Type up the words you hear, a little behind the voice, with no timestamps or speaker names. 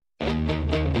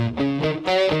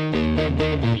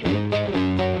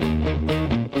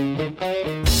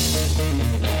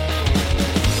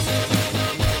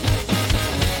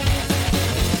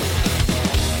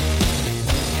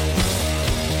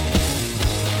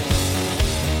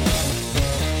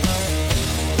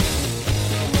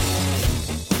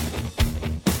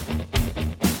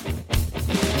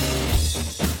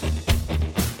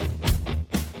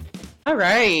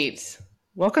right.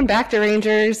 Welcome back to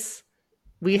Rangers.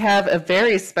 We have a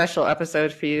very special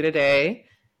episode for you today.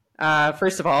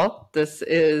 First of all, this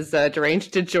is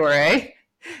Deranged de Jure,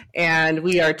 and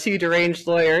we are two deranged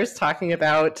lawyers talking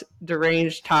about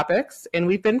deranged topics. And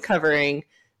we've been covering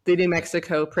the New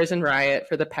Mexico prison riot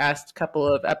for the past couple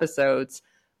of episodes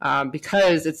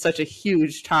because it's such a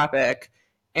huge topic,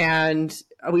 and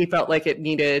we felt like it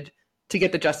needed to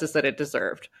get the justice that it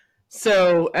deserved.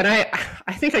 So, and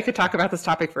I think I could talk about this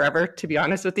topic forever, to be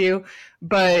honest with you,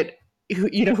 but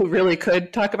who really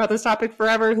could talk about this topic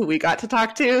forever, who we got to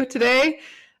talk to today?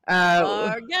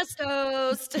 Our guest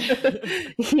host.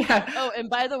 Yeah. Oh, and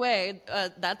by the way,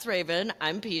 that's Raven.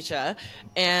 I'm Pisha.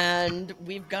 And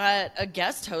we've got a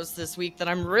guest host this week that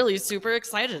I'm really super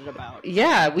excited about.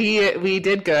 Yeah, we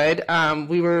did good.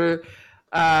 We were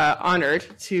honored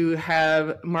to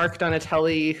have Mark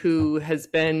Donatelli, who has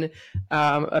been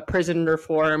a prison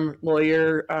reform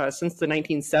lawyer since the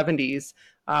 1970s,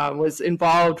 was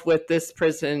involved with this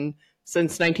prison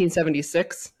since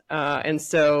 1976. And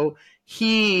so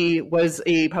he was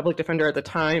a public defender at the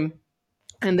time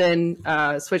and then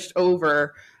switched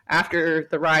over after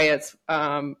the riots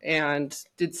and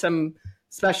did some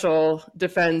special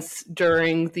defense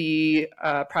during the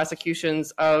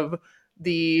prosecutions of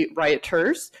the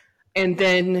rioters, and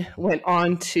then went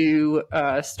on to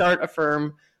start a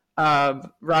firm,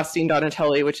 Rothstein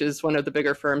Donatelli, which is one of the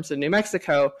bigger firms in New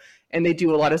Mexico, and they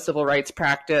do a lot of civil rights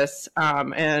practice,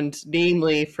 and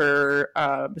namely for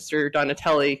Mr.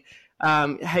 Donatelli,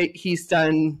 he's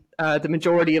done the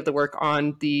majority of the work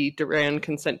on the Duran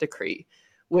consent decree,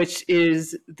 which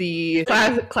is the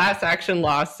class action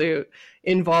lawsuit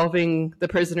involving the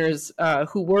prisoners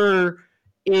who were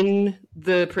in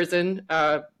the prison.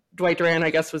 Dwight Duran, I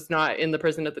guess, was not in the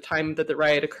prison at the time that the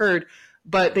riot occurred,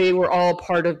 but they were all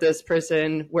part of this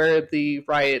prison where the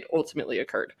riot ultimately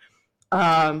occurred.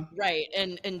 Right.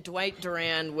 And Dwight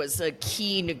Duran was a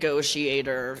key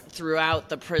negotiator throughout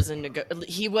the prison.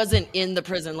 He wasn't in the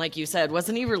prison, like you said.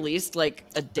 Wasn't he released like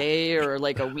a day or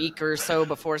like a week or so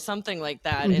before, something like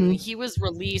that? Mm-hmm. And he was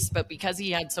released, but because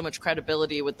he had so much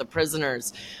credibility with the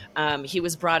prisoners, he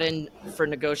was brought in for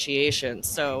negotiations.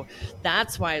 So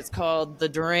that's why it's called the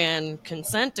Duran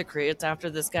consent decree. It's after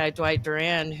this guy, Dwight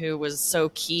Duran, who was so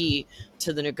key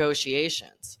to the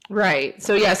negotiations. Right.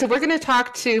 So we're going to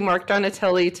talk to Mark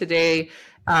Donatelli today,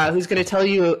 who's going to tell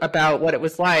you about what it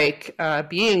was like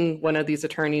being one of these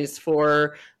attorneys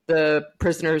for the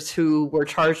prisoners who were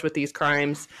charged with these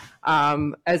crimes,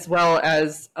 as well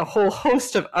as a whole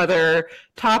host of other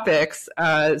topics,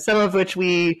 some of which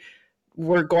we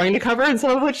were going to cover and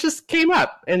some of which just came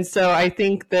up. And so I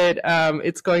think that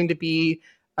it's going to be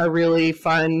a really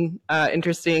fun,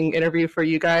 interesting interview for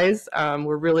you guys.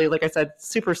 We're really, like I said,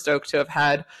 super stoked to have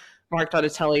had Mark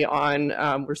Donatelli on.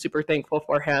 We're super thankful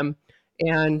for him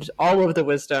and all of the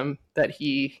wisdom that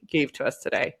he gave to us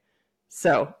today.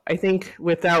 So I think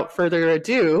without further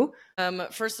ado,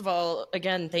 first of all,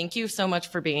 again, thank you so much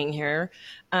for being here.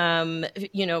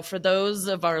 For those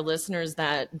of our listeners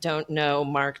that don't know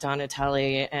Mark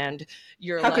Donatelli and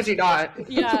your how could you not?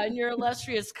 And your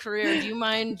illustrious career, do you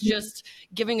mind just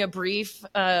giving a brief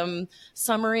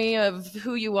summary of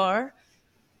who you are?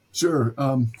 Sure.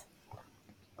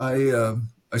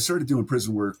 I started doing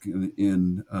prison work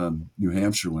in New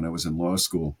Hampshire when I was in law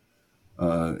school.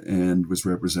 And was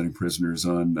representing prisoners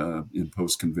in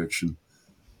post-conviction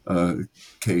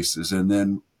cases. And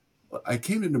then I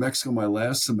came to New Mexico my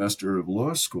last semester of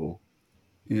law school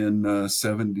in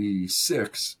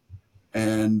 76.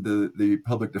 And the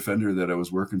public defender that I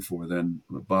was working for then,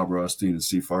 Bob Rothstein and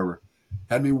Steve Farber,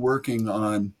 had me working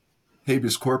on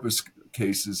habeas corpus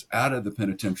cases out of the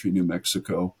penitentiary, New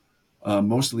Mexico,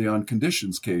 mostly on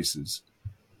conditions cases.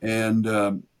 And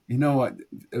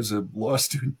as a law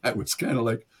student, I was kind of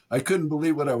like, I couldn't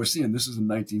believe what I was seeing. This is in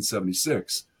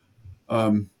 1976.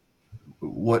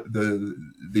 What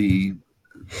the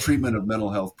treatment of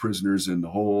mental health prisoners in the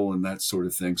whole and that sort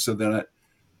of thing. So then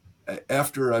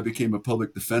after I became a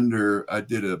public defender, I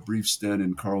did a brief stint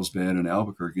in Carlsbad and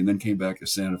Albuquerque and then came back to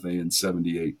Santa Fe in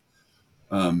 78.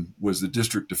 Was the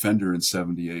district defender in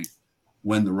 78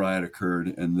 when the riot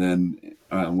occurred. And then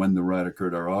when the riot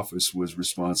occurred, our office was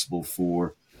responsible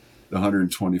for the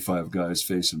 125 guys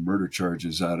facing murder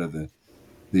charges out of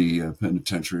the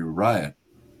penitentiary riot.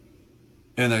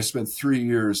 And I spent 3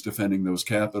 years defending those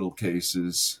capital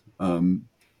cases and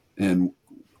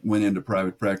went into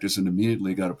private practice and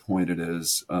immediately got appointed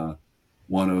as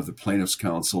one of the plaintiffs'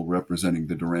 counsel representing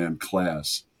the Duran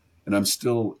class. And I'm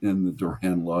still in the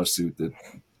Duran lawsuit that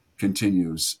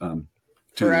continues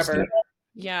forever.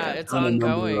 Yeah, it's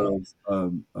ongoing.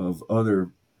 Of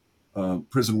other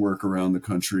prison work around the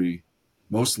country,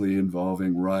 mostly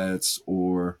involving riots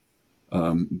or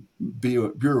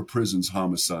Bureau of Prisons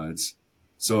homicides.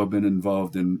 So I've been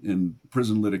involved in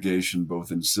prison litigation,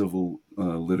 both in civil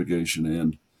litigation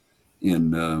and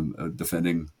in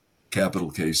defending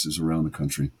capital cases around the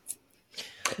country.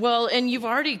 Well, and you've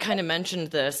already kind of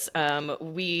mentioned this.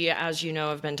 We, as you know,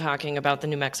 have been talking about the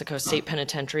New Mexico State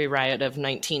Penitentiary riot of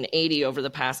 1980 over the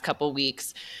past couple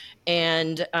weeks.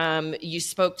 And you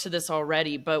spoke to this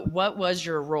already, but what was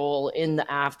your role in the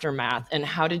aftermath and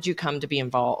how did you come to be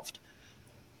involved?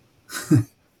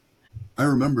 I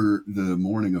remember the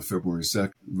morning of February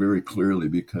 2nd very clearly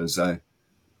because I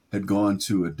had gone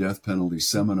to a death penalty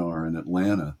seminar in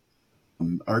Atlanta.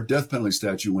 Our death penalty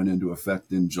statute went into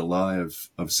effect in July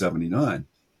of 79.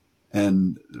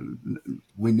 And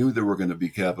we knew there were going to be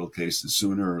capital cases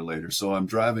sooner or later. So I'm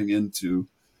driving into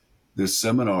this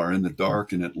seminar in the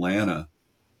dark in Atlanta.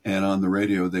 And on the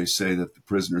radio, they say that the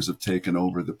prisoners have taken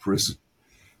over the prison.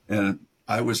 And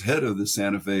I was head of the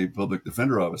Santa Fe Public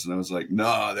Defender Office. And I was like,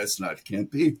 no, can't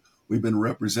be. We've been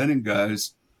representing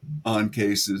guys on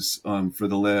cases for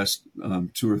the last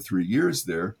 2 or 3 years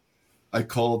there. I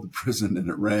called the prison and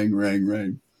it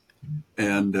rang.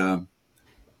 And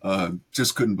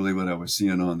just couldn't believe what I was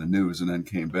seeing on the news, and then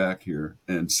came back here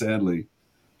and sadly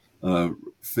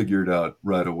figured out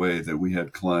right away that we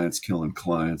had clients killing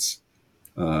clients.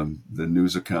 The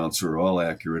news accounts are all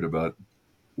accurate about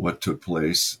what took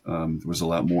place. There was a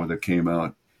lot more that came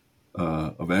out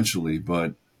eventually,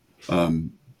 but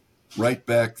right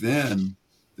back then,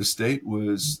 the state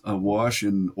was awash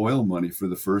in oil money for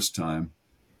the first time.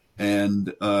 And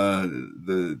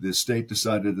the state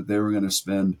decided that they were going to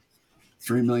spend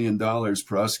 $3 million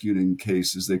prosecuting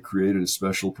cases. They created a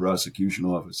special prosecution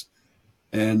office,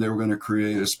 and they were going to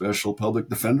create a special public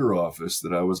defender office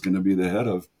that I was going to be the head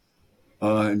of,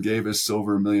 and gave us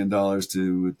over $1 million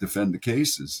to defend the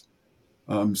cases.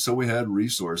 So we had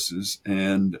resources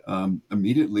and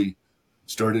immediately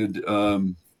started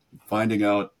finding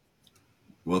out,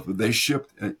 well, they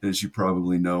shipped, as you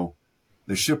probably know,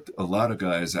 they shipped a lot of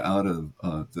guys out of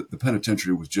the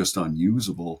penitentiary was just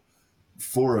unusable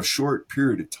for a short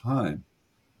period of time.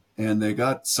 And they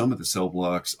got some of the cell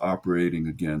blocks operating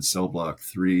again, cell block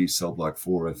 3, cell block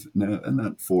 4,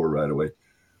 not 4 right away,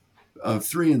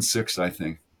 3 and 6, I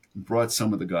think, brought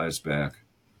some of the guys back.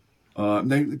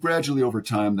 They gradually over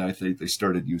time, I think they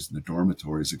started using the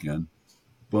dormitories again.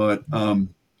 But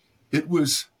it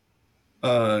was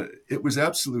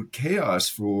absolute chaos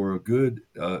for a good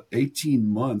 18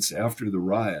 months after the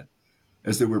riot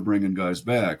as they were bringing guys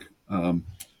back.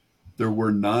 There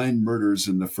were 9 murders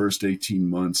in the first 18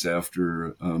 months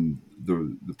after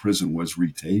the prison was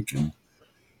retaken.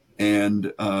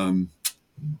 And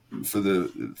for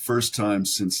the first time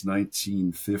since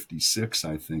 1956,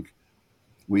 I think,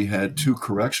 we had 2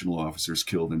 correctional officers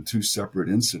killed in 2 separate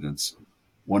incidents,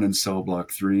 one in cell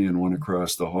block 3 and one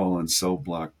across the hall in cell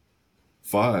block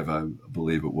 5, I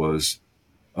believe it was.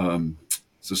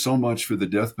 So much for the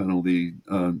death penalty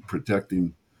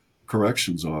protecting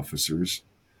corrections officers.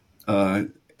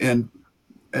 And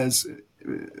as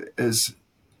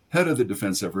head of the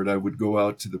defense effort, I would go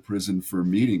out to the prison for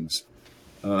meetings.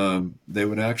 They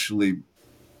would actually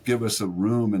give us a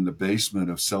room in the basement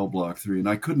of cell block 3, and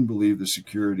I couldn't believe the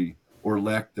security or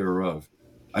lack thereof.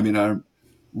 I mean,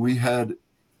 we had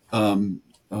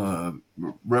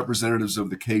representatives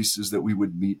of the cases that we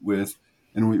would meet with,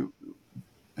 and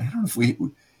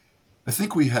I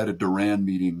think we had a Duran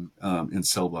meeting in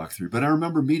cell block 3, but I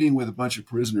remember meeting with a bunch of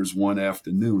prisoners one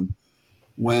afternoon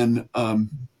when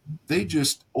they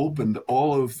just opened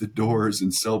all of the doors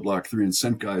in cell block 3 and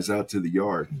sent guys out to the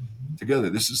yard together.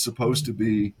 This is supposed to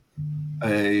be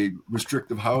a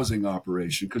restrictive housing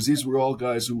operation because these were all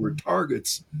guys who were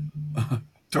targets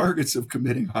of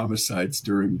committing homicides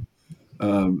during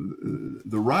the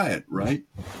riot, right?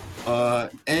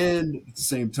 And at the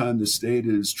same time, the state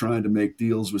is trying to make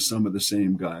deals with some of the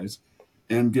same guys.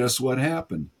 And guess what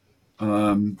happened?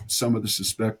 Some of the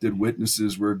suspected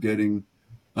witnesses were getting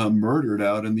murdered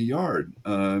out in the yard.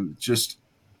 So this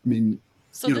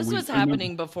was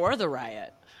happening before the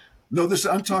riot? No,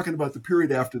 I'm talking about the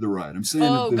period after the riot. I'm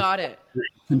saying got it.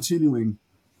 Continuing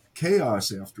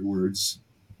chaos afterwards,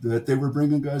 that they were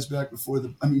bringing guys back before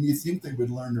you think they would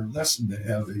learn their lesson to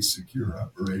have a secure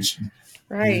operation.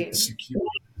 Right. Secure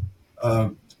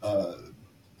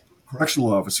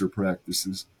correctional officer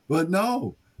practices. But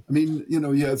no,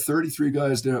 you had 33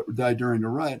 guys die during the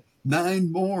riot,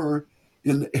 9 more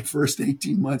in the first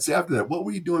 18 months after that. What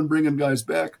were you doing bringing guys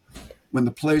back when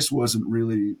the place wasn't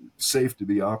really safe to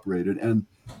be operated? And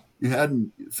you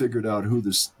hadn't figured out who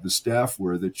the staff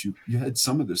were, that you had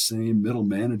some of the same middle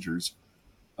managers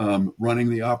running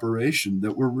the operation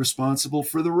that were responsible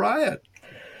for the riot.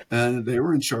 And they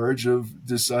were in charge of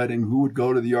deciding who would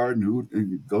go to the yard and who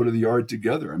would go to the yard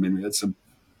together. I mean, we had some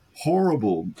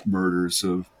horrible murders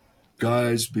of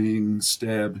guys being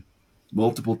stabbed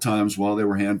multiple times while they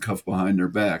were handcuffed behind their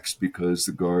backs because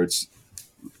the guards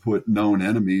put known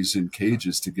enemies in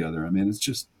cages together. I mean, it's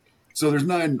just, so there's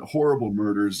 9 horrible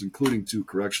murders, including 2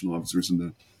 correctional officers in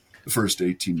the first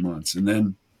 18 months. And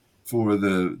then for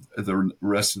the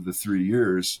rest of the 3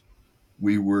 years,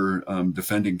 we were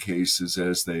defending cases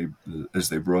as they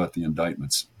brought the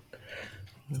indictments.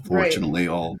 Fortunately,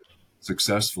 all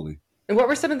successfully. And what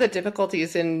were some of the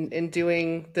difficulties in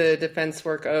doing the defense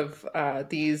work of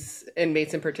these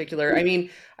inmates in particular? I mean,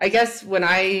 I guess when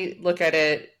I look at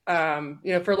it,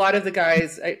 for a lot of the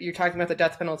guys, you're talking about the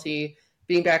death penalty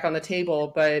being back on the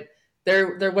table, but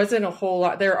there wasn't a whole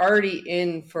lot. They're already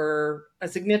in for a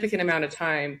significant amount of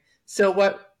time. So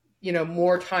what,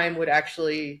 more time would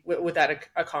that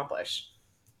accomplish,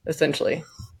 essentially?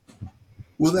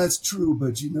 Well, that's true,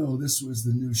 but this was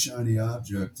the new shiny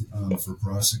object for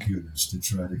prosecutors to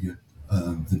try to get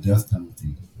the death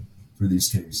penalty for these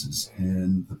cases.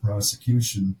 And the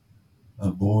prosecution,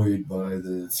 buoyed by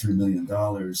the $3 million,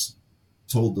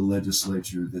 told the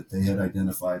legislature that they had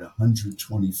identified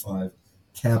 125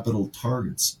 capital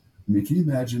targets. I mean, can you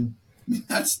imagine? I mean,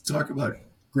 that's talk about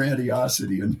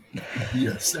grandiosity and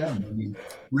BSM. I mean,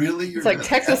 really? It's like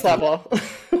Texas level.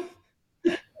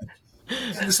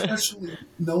 And especially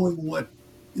knowing what,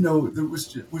 there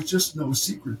was just no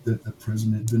secret that the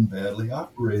prison had been badly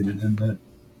operated, and that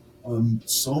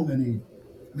so many.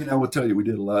 I mean, I will tell you, we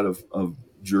did a lot of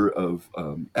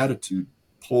attitude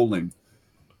polling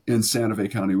in Santa Fe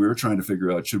County. We were trying to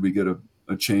figure out, should we get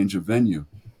a change of venue,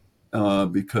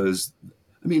 because,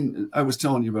 I mean, I was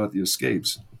telling you about the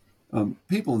escapes.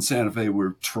 People in Santa Fe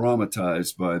were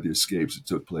traumatized by the escapes that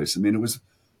took place. I mean, it was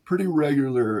pretty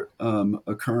regular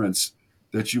occurrence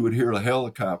that you would hear a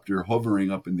helicopter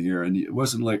hovering up in the air. And it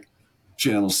wasn't like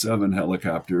Channel 7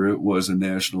 helicopter. It was a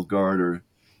National Guard or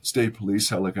state police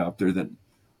helicopter that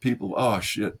people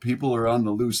are on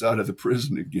the loose out of the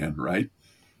prison again, right?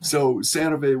 So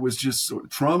Santa Fe was just sort of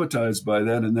traumatized by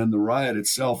that. And then the riot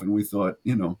itself. And we thought,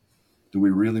 do we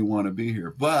really want to be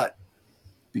here? But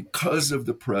because of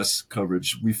the press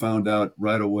coverage, we found out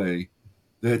right away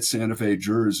that Santa Fe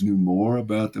jurors knew more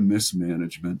about the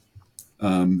mismanagement,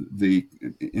 the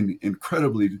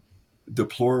incredibly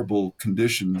deplorable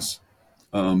conditions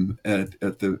at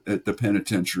the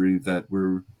penitentiary that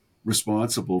were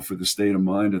responsible for the state of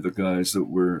mind of the guys that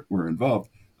were involved.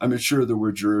 I'm sure there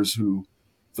were jurors who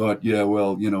thought, yeah,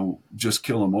 well, just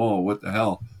kill them all. What the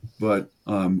hell? But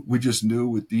we just knew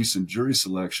with decent jury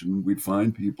selection, we'd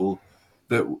find people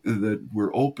that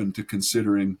were open to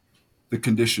considering the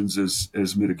conditions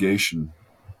as mitigation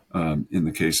in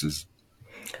the cases.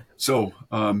 So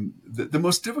the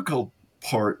most difficult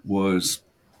part was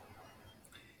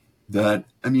that,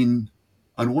 I mean,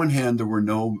 on one hand, there were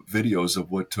no videos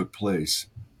of what took place.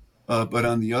 But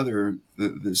on the other,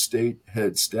 the state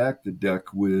had stacked the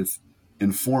deck with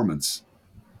informants.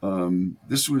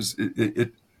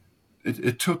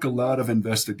 It took a lot of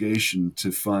investigation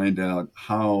to find out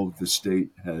how the state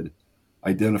had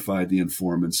identified the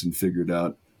informants and figured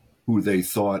out who they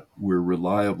thought were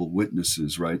reliable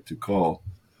witnesses, right, to call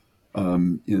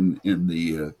in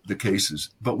the cases.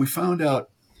 But we found out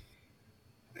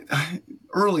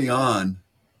early on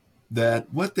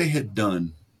that what they had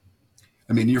done,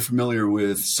 I mean, you're familiar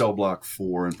with Cell Block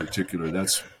 4 in particular.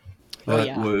 That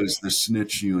was the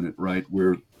snitch unit, right,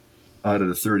 where out of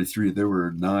the 33, there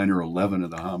were 9 or 11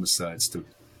 of the homicides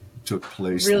took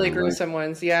place. Really gruesome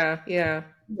ones, yeah.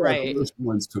 Right. Those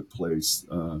ones took place.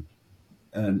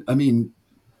 And, I mean,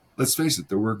 let's face it,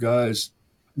 there were guys,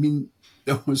 I mean,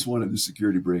 that was one of the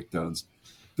security breakdowns.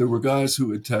 There were guys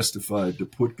who had testified to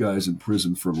put guys in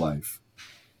prison for life.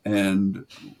 And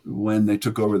when they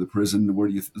took over the prison,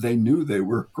 they knew they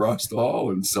were across the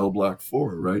hall in Cell Block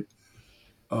 4, right?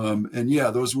 And yeah,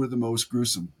 those were the most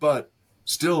gruesome. But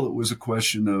still, it was a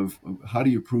question of how do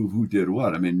you prove who did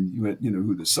what? I mean, you had,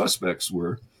 who the suspects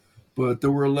were, but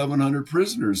there were 1,100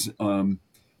 prisoners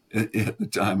at the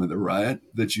time of the riot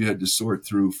that you had to sort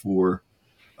through for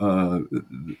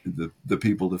the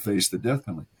people to face the death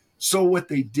penalty. So what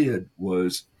they did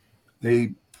was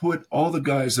they put all the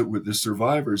guys that were the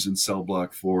survivors in Cell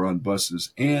Block 4 on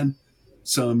buses and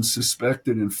some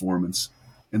suspected informants,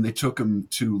 and they took them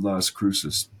to Las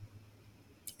Cruces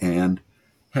and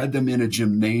had them in a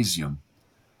gymnasium.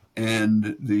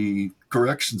 And the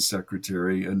corrections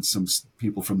secretary and some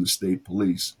people from the state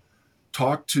police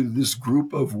talk to this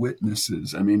group of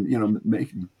witnesses. I mean,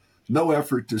 making no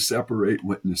effort to separate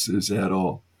witnesses at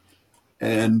all.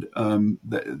 And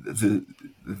the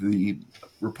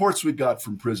reports we got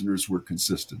from prisoners were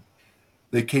consistent.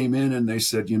 They came in and they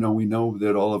said, we know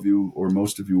that all of you or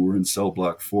most of you were in cell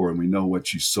block 4, and we know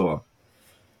what you saw.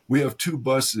 We have 2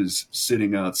 buses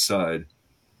sitting outside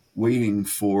waiting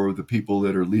for the people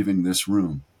that are leaving this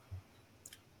room.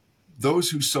 Those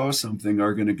who saw something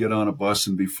are going to get on a bus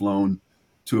and be flown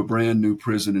to a brand new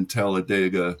prison in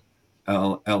Talladega,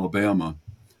 Alabama.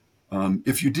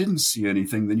 If you didn't see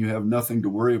anything, then you have nothing to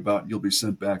worry about. You'll be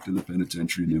sent back to the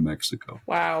penitentiary in New Mexico.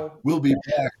 Wow. We'll be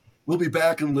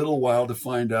back in a little while to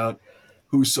find out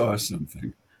who saw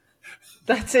something.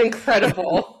 That's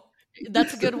incredible.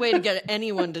 That's a good way to get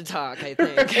anyone to talk, I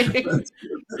think.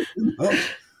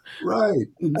 Right.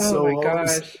 And oh my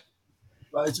gosh.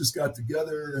 Guys just got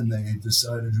together and they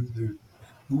decided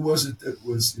who was it that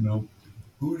was,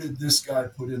 who did this guy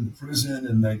put in the prison,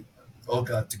 and they all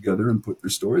got together and put their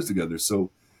stories together. So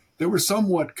they were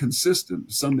somewhat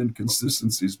consistent, some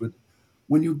inconsistencies, but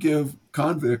when you give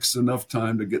convicts enough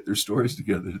time to get their stories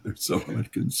together, they're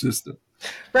somewhat consistent.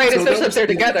 Right, so especially if they're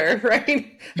together,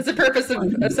 right? That's the purpose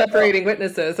of separating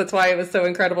witnesses. That's why it was so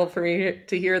incredible for me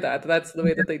to hear that. That's the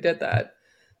way that they did that.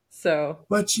 So,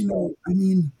 but I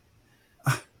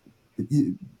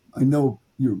know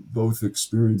you're both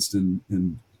experienced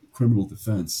in criminal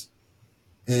defense,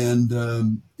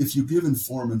 and if you give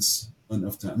informants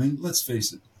enough time, let's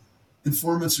face it,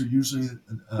 informants are usually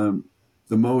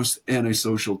the most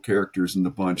antisocial characters in the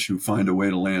bunch who find a way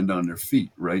to land on their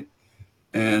feet, right?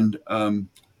 And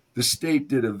the state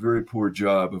did a very poor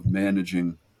job of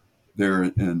managing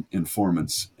their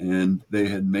informants, and they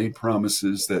had made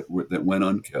promises that went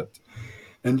unkept.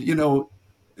 And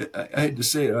I hate to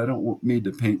say it, I don't need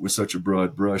to paint with such a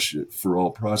broad brush for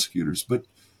all prosecutors, but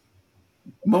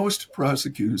most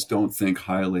prosecutors don't think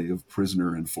highly of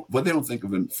they don't think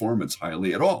of informants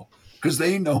highly at all, because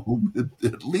they know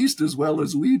at least as well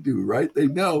as we do, right? They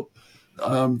know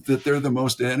that they're the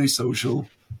most antisocial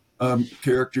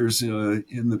characters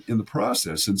in the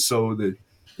process, and so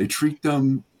they treat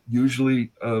them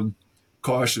usually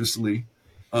cautiously,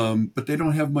 but they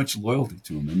don't have much loyalty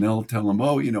to them, and they'll tell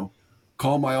them,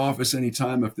 call my office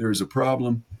anytime if there's a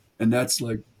problem, and that's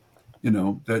like,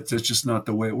 that's just not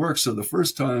the way it works. So the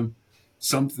first time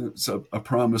a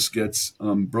promise gets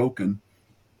broken,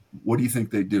 what do you think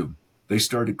they do? They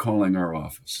started calling our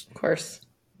office. Of course.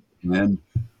 And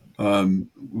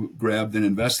grabbed an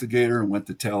investigator and went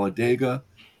to Talladega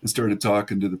and started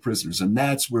talking to the prisoners. And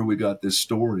that's where we got this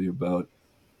story about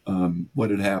what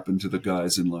had happened to the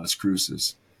guys in Las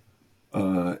Cruces.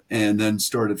 And then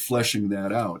started fleshing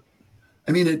that out.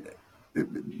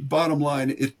 Bottom line,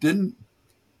 it didn't,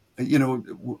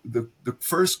 the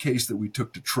first case that we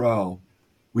took to trial,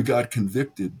 we got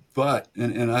convicted, but,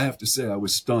 and I have to say, I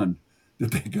was stunned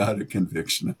that they got a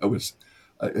conviction. I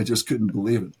just couldn't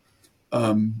believe it.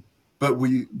 But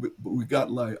we got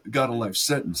a life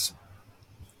sentence.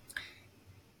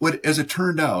 As it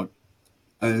turned out,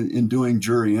 in doing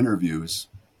jury interviews,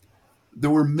 there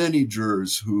were many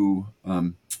jurors who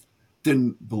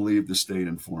didn't believe the state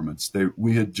informants.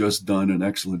 We had just done an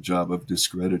excellent job of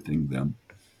discrediting them.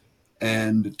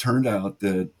 And it turned out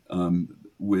that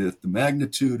with the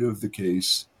magnitude of the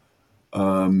case,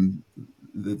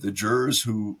 the jurors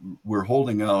who were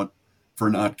holding out for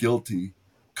not guilty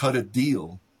cut a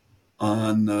deal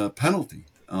on penalty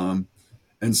and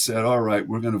said, all right,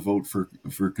 we're going to vote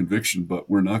for conviction, but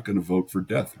we're not going to vote for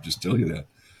death. I'll just tell you that.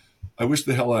 I wish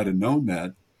the hell I'd have known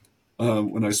that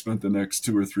when I spent the next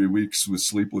 2 or 3 weeks with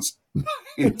sleepless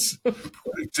nights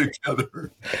putting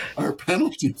together our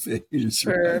penalty phase.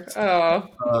 Sure. Right? Oh.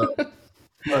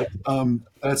 But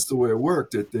that's the way it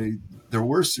worked. There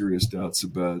were serious doubts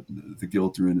about the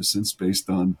guilt or innocence based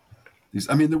on these.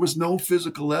 There was no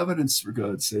physical evidence, for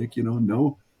God's sake,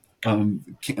 no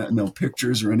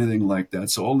pictures or anything like that.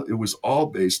 So it was all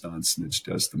based on snitch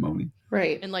testimony.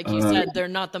 Right. And like you said, they're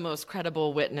not the most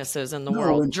credible witnesses in the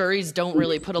world. Juries don't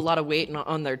really put a lot of weight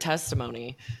on their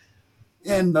testimony.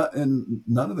 And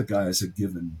none of the guys had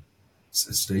given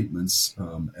statements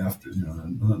after,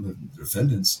 none of the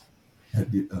defendants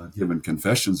had given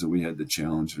confessions that we had to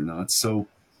challenge or not. So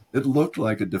it looked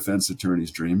like a defense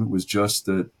attorney's dream. It was just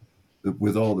that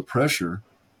with all the pressure.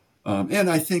 And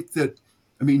I think that,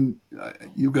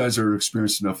 you guys are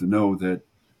experienced enough to know that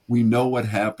we know what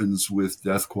happens with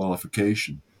death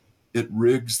qualification. It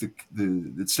rigs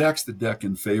it stacks the deck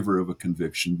in favor of a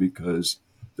conviction because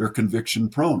they're conviction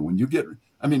prone. When you get,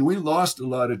 we lost a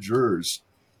lot of jurors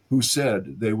who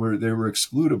said they were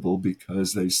excludable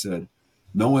because they said,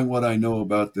 knowing what I know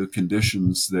about the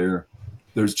conditions there,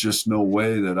 there's just no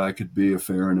way that I could be a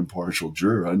fair and impartial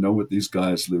juror. I know what these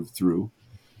guys lived through.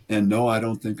 And no, I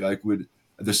don't think I could.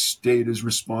 The state is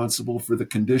responsible for the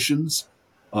conditions.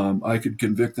 I could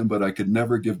convict them, but I could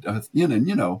never give death in.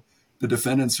 And, the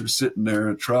defendants are sitting there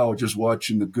at trial just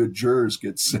watching the good jurors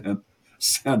get sent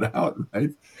out, right?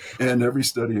 And every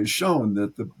study has shown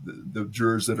that the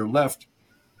jurors that are left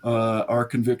are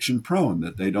conviction prone,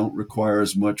 that they don't require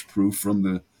as much proof from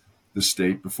the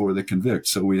state before they convict.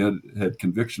 So we had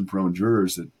conviction prone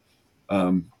jurors that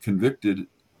convicted,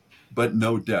 but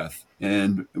no death.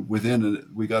 And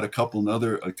we got a couple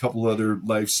other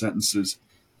life sentences,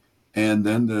 and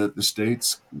then the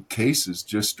state's cases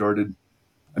just started.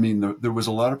 I mean, there was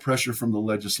a lot of pressure from the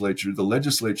legislature. The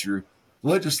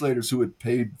legislators who had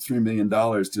paid $3 million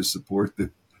to support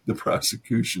the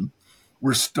prosecution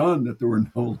were stunned that there were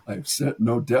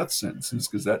no death sentences,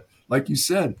 because that, like you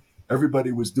said,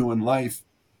 everybody was doing life.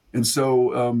 And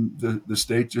so the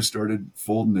state just started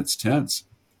folding its tents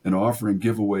and offering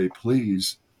giveaway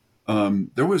pleas.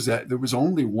 There was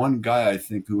only one guy, I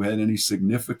think, who had any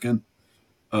significant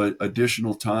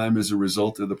additional time as a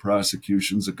result of the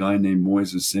prosecutions, a guy named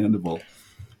Moises Sandoval.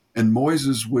 And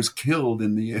Moises was killed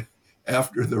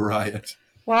after the riot.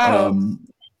 Wow.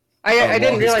 I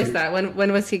didn't realize that.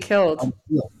 When was he killed?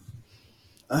 Yeah.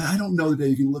 I don't know the day.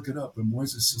 You can look it up. But you'll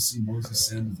see Moises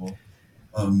Sandoval.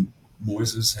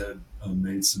 Moises had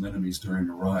made some enemies during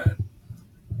a riot.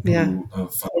 Yeah. Who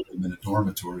found him in a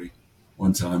dormitory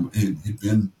one time. He'd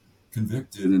been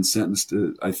convicted and sentenced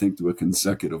to, I think, to a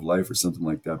consecutive life or something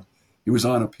like that. He was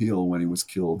on appeal when he was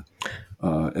killed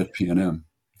at PNM.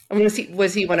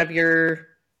 Was he one of your?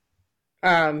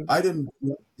 I didn't.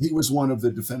 He was one of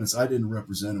the defendants. I didn't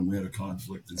represent him. We had a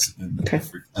conflict. Okay.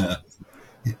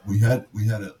 We had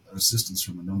assistance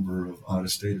from a number of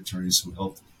out-of-state attorneys who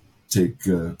helped take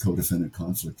co-defendant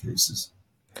conflict cases.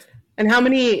 And how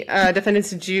many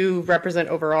defendants did you represent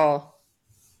overall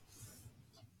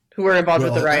who were involved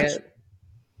with the riot?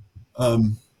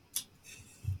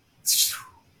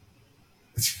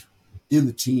 In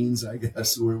the teens, I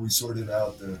guess, where we sorted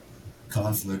out the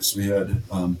conflicts. We had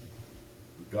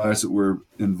guys that were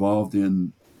involved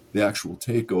in the actual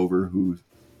takeover who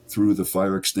threw the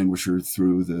fire extinguisher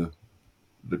through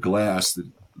the glass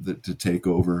that to take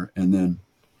over, and then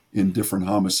in different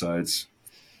homicides,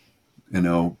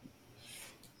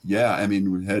 yeah, I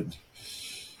mean, we had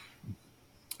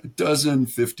a dozen,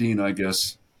 15, I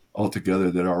guess, altogether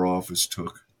that our office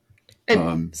took.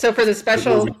 And so for the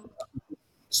special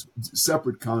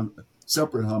separate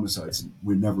homicides,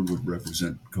 we never would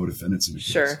represent co-defendants in the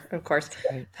case. Sure, of course.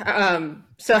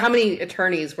 So how many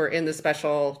attorneys were in the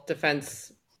special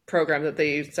defense program that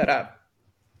they set up?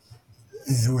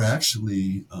 There were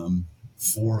actually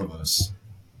 4 of us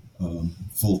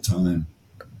full time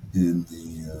in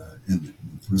the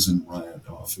prison riot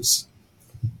office,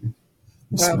 the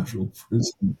Wow. Central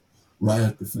Prison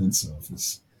Riot Defense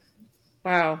Office.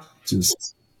 Wow.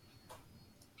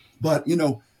 But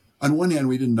on one hand,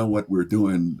 we didn't know what we were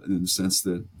doing, in the sense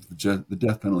that the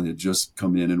death penalty had just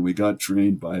come in, and we got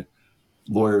trained by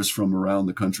lawyers from around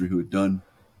the country who had done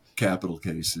capital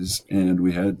cases, and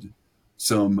we had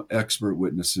some expert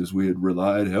witnesses. We had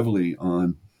relied heavily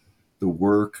on the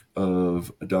work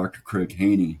of Dr. Craig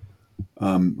Haney,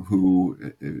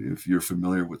 who, if you're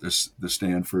familiar with the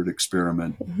Stanford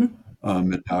experiment,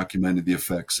 it documented the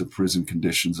effects of prison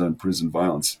conditions on prison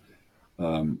violence.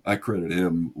 I credit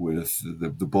him with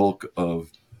the bulk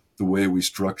of the way we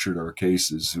structured our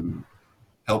cases, who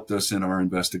helped us in our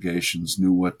investigations,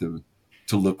 knew what to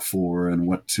look for and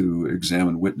what to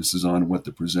examine witnesses on and what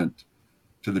to present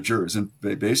to the jurors, and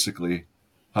basically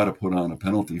how to put on a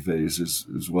penalty phase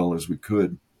as well as we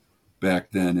could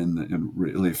back then in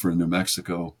really, for New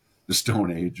Mexico, the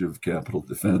Stone Age of capital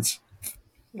defense.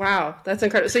 Wow, that's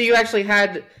incredible. So you actually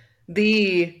had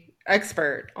the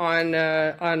expert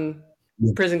on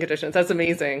prison conditions. That's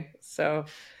amazing. So,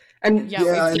 and we've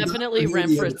definitely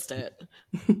referenced it.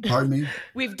 Pardon me?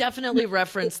 We've definitely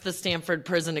referenced the Stanford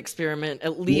prison experiment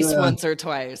at least once or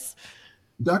twice.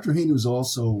 Dr. Haney was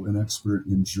also an expert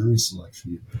in jury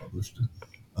selection. He had published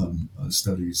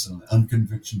studies on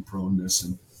conviction proneness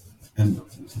and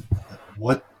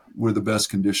what were the best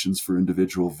conditions for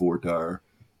individual voir dire.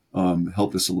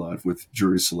 Helped us a lot with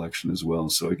jury selection as well.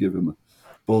 So I give him a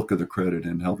bulk of the credit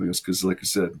in helping us, because, like I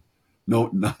said,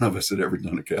 none of us had ever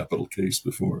done a capital case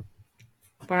before.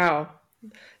 Wow.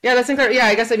 Yeah, that's incredible. Yeah,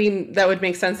 I guess, I mean, that would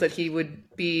make sense that he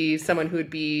would be someone who would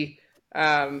be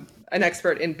an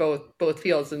expert in both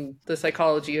fields, and the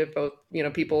psychology of both,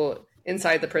 people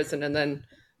inside the prison and then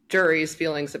juries'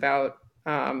 feelings about,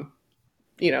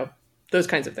 those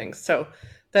kinds of things. So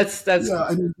that's Yeah,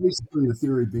 I mean, basically the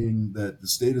theory being that the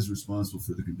state is responsible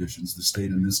for the conditions. The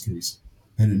state, in this case,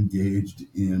 had engaged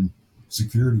in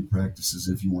security practices,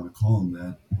 if you want to call them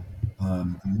that,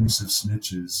 the use of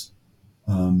snitches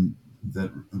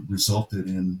that resulted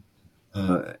in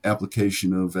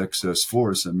application of excess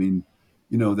force. I mean,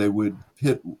 they would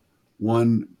pit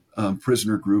one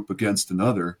prisoner group against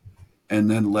another and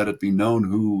then let it be known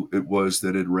who it was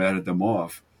that had ratted them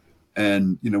off.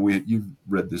 And, you've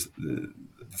read the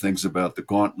things about the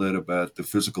gauntlet, about the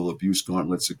physical abuse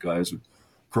gauntlets that guys would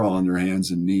crawl on their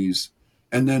hands and knees.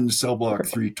 And then the cell block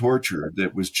 3 torture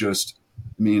that was just,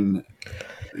 I mean,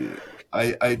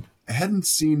 I hadn't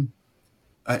seen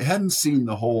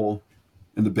the hole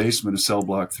in the basement of cell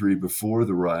block 3 before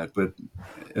the riot, but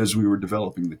as we were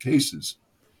developing the cases,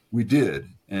 we did.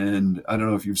 And I don't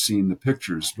know if you've seen the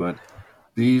pictures, but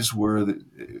these were,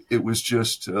 it was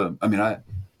just,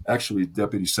 actually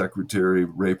Deputy Secretary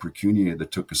Ray Precunier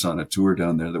that took us on a tour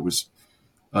down there. That was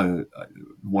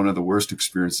one of the worst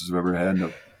experiences I've ever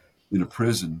had in a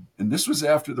prison. And this was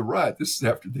after the riot. This is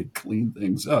after they cleaned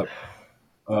things up.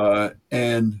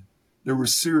 And there were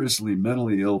seriously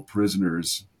mentally ill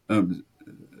prisoners,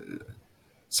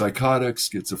 psychotics,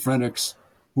 schizophrenics,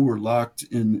 who were locked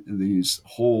in these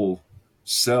whole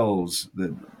cells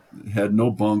that had no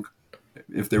bunk.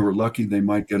 If they were lucky, they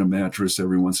might get a mattress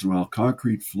every once in a while.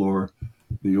 Concrete floor,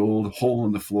 the old hole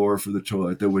in the floor for the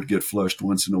toilet that would get flushed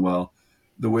once in a while.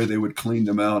 The way they would clean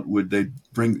them out they'd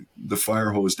bring the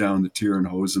fire hose down the tier and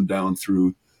hose them down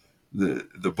through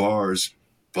the bars.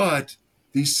 But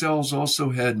these cells also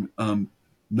had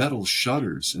metal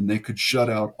shutters, and they could shut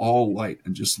out all light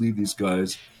and just leave these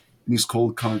guys in these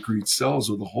cold concrete cells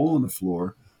with a hole in the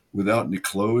floor without any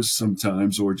clothes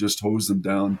sometimes, or just hose them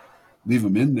down, leave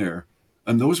them in there.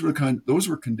 And those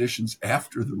were conditions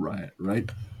after the riot, right?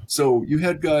 So you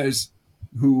had guys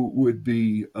who would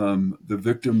be the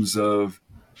victims of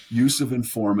use of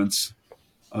informants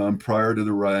prior to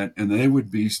the riot, and they would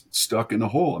be stuck in a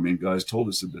hole. I mean, guys told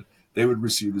us that they would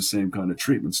receive the same kind of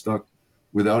treatment, stuck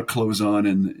without clothes on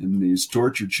in these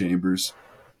torture chambers,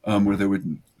 where they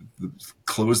would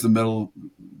close the metal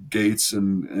gates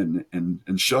and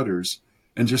shutters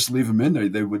and just leave them in there.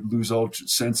 They would lose all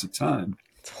sense of time.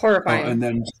 It's horrifying. And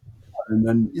then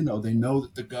they know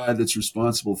that the guy that's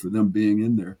responsible for them being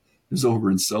in there is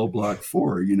over in cell block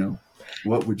 4.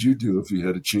 What would you do if you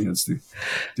had a chance to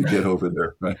get over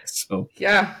there, right? So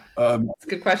yeah, that's a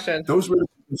good question. Those were the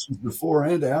conditions before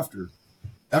and after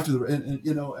the,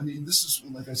 and this is,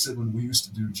 like I said, when we used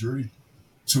to do jury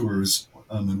tours,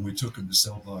 and we took them to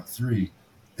cell block 3,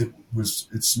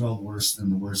 it smelled worse than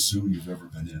the worst zoo you've ever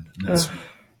been in. And that's what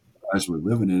guys were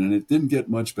living in. And it didn't get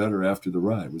much better after the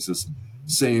riot. It was this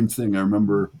same thing. I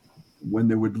remember when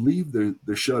they would leave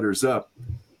the shutters up,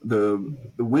 the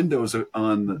windows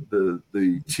on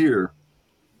the tier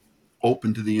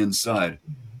open to the inside,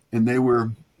 and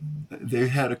they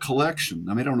had a collection.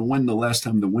 I mean, I don't know when the last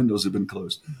time the windows had been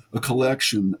closed. A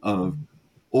collection of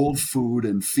old food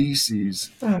and feces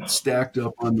stacked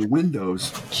up on the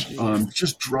windows,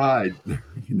 just dried.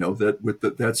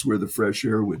 That's where the fresh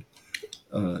air would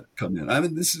come in. I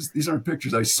mean, these aren't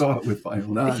pictures. I saw it with my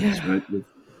own eyes, right?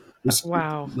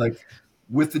 Wow. Like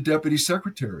with the deputy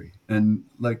secretary, and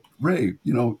like Ray,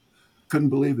 couldn't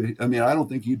believe it. I mean, I don't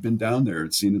think he'd been down there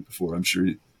and seen it before. I'm sure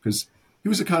because he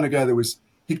was the kind of guy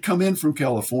he'd come in from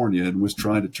California and was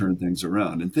trying to turn things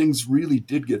around, and things really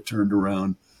did get turned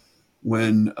around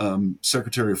when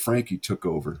Secretary Frankie took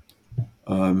over.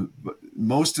 But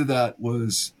most of that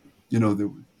was, there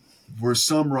were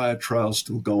some riot trials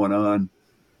still going on.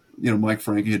 Mike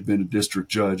Frankie had been a district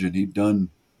judge, and he'd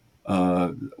done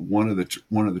one of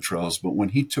the trials. But when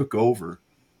he took over,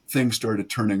 things started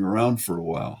turning around for a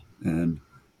while, and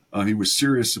he was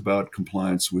serious about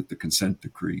compliance with the consent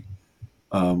decree.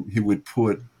 He would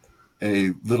put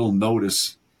a little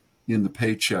notice in the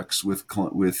paychecks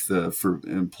for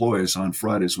employees on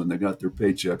Fridays when they got their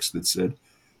paychecks that said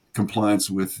compliance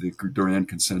with the Durand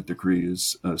consent decree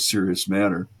is a serious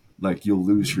matter. Like, you'll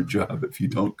lose your job if you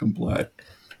don't comply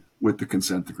with the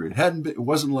consent decree. It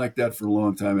wasn't like that for a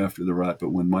long time after the riot, but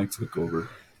when Mike took over,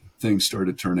 things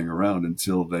started turning around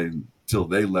until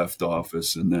they left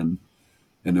office, and then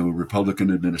a Republican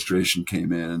administration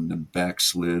came in and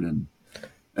backslid. And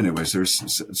anyways,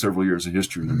 there's several years of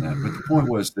history in that. But the point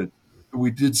was that we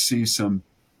did see some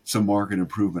market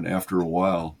improvement after a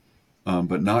while,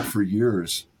 but not for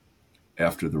years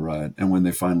after the riot. And when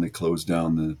they finally closed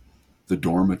down the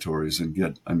dormitories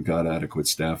and got adequate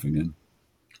staffing in.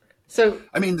 So,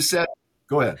 I mean,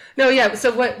 go ahead. No, yeah.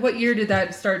 So what year did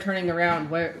that start turning around?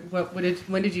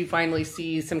 When did you finally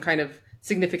see some kind of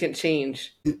significant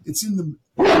change? It's in the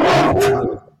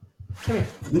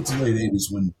mid to late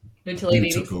 80s when Mid to late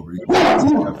he took 80s? over.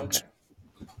 Okay.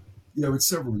 Yeah, but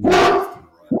several years after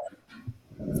the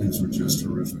riot, things were just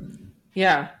horrific.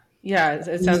 Yeah. Yeah.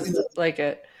 It sounds like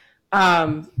it.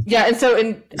 Yeah. And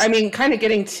so, I mean, kind of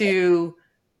getting to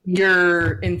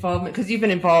your involvement, because you've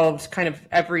been involved kind of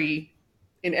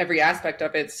in every aspect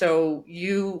of it. So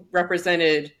you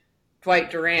represented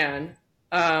Dwight Duran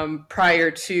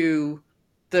prior to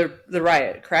the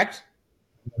riot, correct?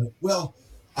 Well,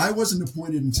 I wasn't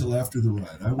appointed until after the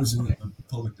riot. I was a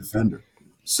public defender.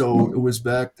 So it was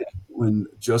back then when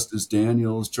Justice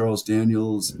Daniels, Charles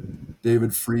Daniels,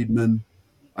 David Friedman,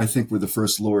 I think were the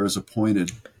first lawyers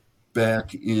appointed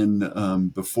back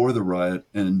in before the riot.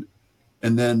 And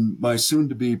then my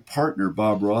soon-to-be partner,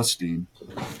 Bob Rothstein,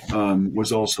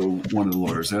 was also one of the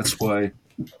lawyers. That's why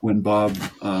when Bob,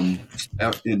 in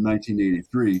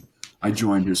 1983, I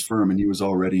joined his firm, and he was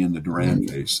already in the Duran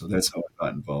case. So that's how I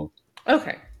got involved.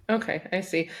 Okay. Okay. I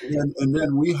see. And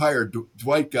then we hired,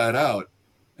 Dwight got out,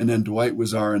 and then Dwight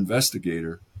was our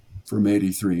investigator from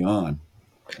 83 on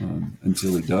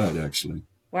until he died, actually.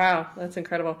 Wow, that's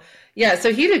incredible. Yeah,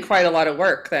 so he did quite a lot of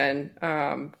work then.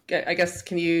 I guess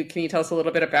can you tell us a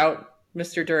little bit about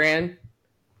Mr. Duran?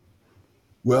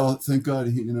 Well, thank God,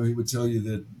 he would tell you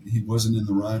that he wasn't in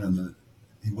the riot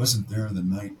he wasn't there the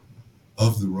night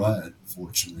of the riot.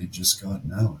 Fortunately, he'd just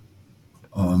gotten out.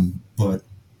 But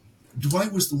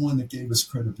Dwight was the one that gave us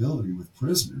credibility with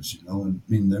prisoners, and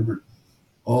I mean, they were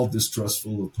all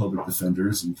distrustful of public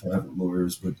defenders and private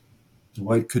lawyers, but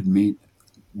Dwight could meet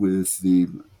with the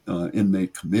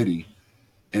inmate committee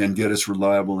and get us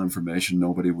reliable information.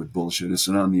 Nobody would bullshit us.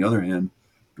 And on the other hand,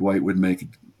 Dwight would make it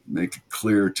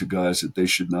clear to guys that they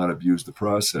should not abuse the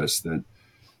process, that,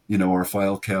 our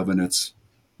file cabinets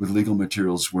with legal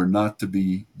materials were not to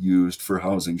be used for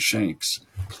housing shanks,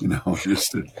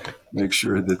 just to make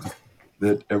sure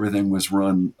that everything was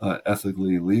run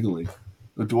ethically, legally.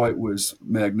 But Dwight was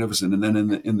magnificent. And then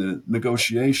in the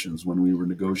negotiations, when we were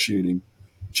negotiating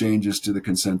changes to the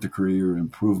consent decree or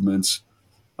improvements,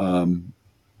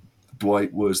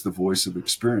 Dwight was the voice of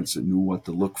experience and knew what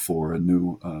to look for and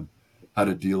knew how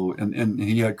to deal. And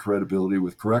he had credibility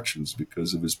with corrections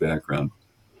because of his background.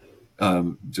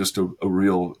 Just a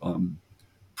real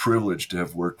privilege to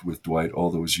have worked with Dwight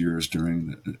all those years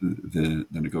during the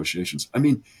negotiations. I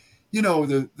mean,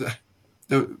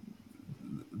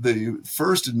 the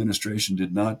first administration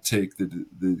did not take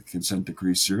the consent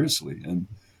decree seriously, and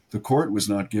the court was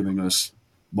not giving us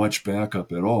much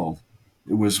backup at all.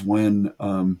 It was when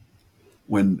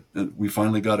we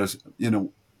finally got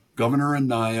Governor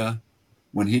Anaya,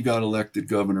 when he got elected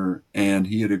governor, and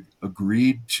he had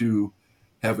agreed to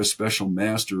have a special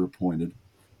master appointed,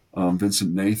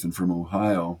 Vincent Nathan from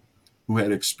Ohio, who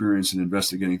had experience in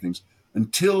investigating things.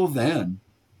 Until then,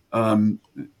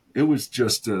 it was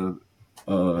just a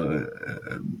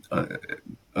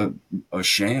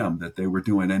sham that they were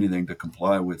doing anything to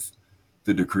comply with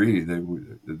the decree.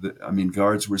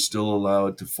 Guards were still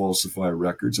allowed to falsify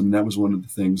records. I mean, that was one of the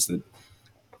things that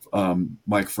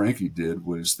Mike Franke did,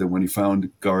 was that when he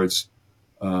found guards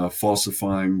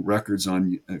falsifying records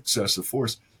on excessive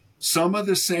force, some of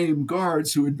the same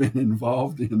guards who had been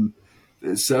involved in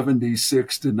the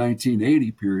 76 to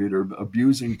 1980 period are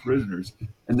abusing prisoners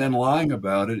and then lying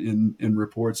about it in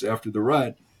reports after the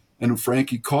riot. And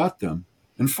Franke caught them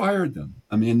and fired them.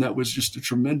 I mean, that was just a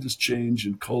tremendous change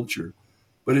in culture.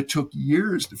 But it took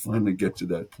years to finally get to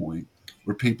that point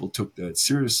where people took that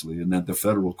seriously, and that the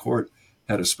federal court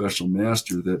had a special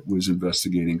master that was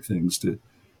investigating things to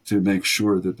make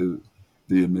sure that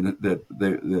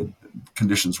that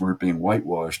conditions weren't being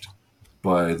whitewashed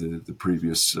by the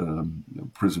previous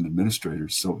prison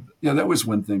administrators. So, yeah, that was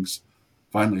when things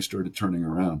finally started turning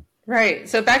around. Right.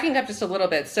 So backing up just a little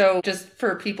bit. So just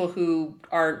for people who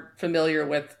aren't familiar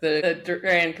with the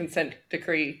Duran consent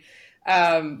decree,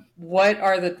 what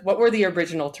were the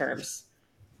original terms?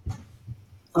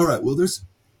 All right. Well, it's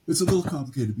a little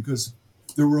complicated because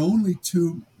there were only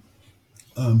two.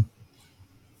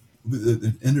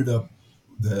 It ended up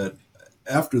that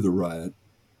after the riot,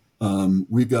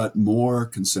 we got more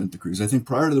consent decrees. I think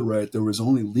prior to the riot, there was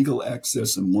only legal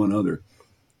access and one other.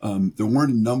 There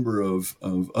weren't a number of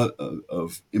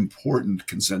important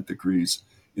consent decrees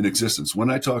in existence.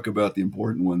 When I talk about the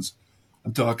important ones,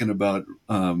 I'm talking about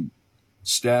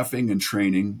staffing and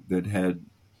training that had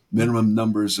minimum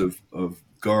numbers of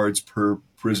guards per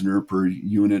prisoner per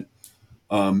unit,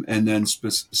 and then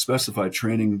specified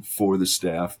training for the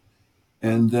staff,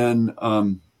 and then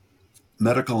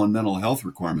medical and mental health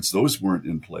requirements. Those weren't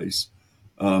in place.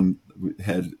 We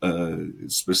had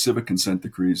specific consent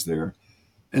decrees there.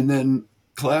 and then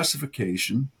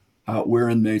classification, where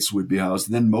inmates would be housed,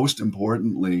 and then most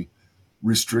importantly,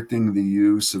 restricting the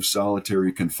use of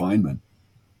solitary confinement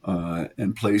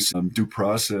and place due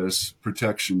process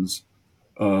protections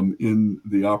in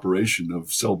the operation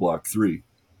of cell block 3,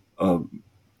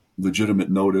 legitimate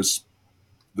notice,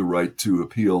 the right to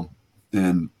appeal.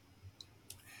 And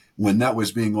when that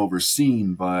was being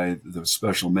overseen by the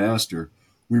special master,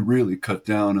 we really cut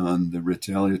down on the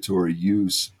retaliatory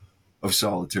use of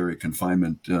solitary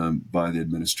confinement by the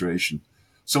administration.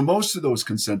 So most of those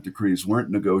consent decrees weren't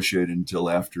negotiated until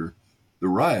after the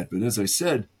riot. But as I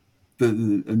said,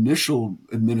 the initial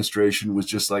administration was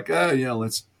just like, yeah,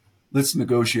 let's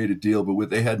negotiate a deal. But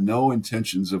they had no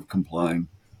intentions of complying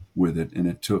with it. And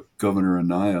it took Governor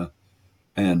Anaya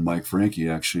and Mike Franke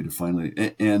actually to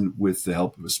finally, and with the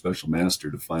help of a special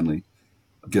master, to finally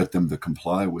get them to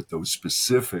comply with those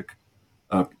specific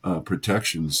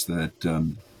protections that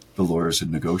the lawyers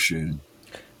had negotiated.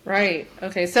 Right.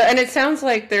 Okay. So, and it sounds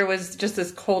like there was just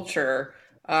this culture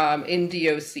in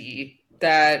DOC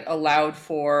that allowed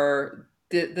for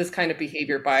this kind of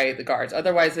behavior by the guards.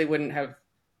 Otherwise, they wouldn't have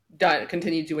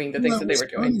continued doing the things that they were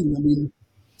doing. Funny. I mean,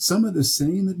 some of the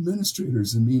same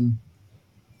administrators. I mean,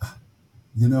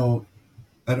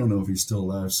 I don't know if he's still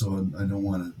alive, so I don't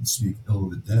want to speak ill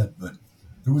of the dead, but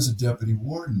there was a deputy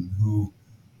warden who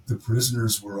the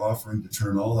prisoners were offering to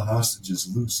turn all the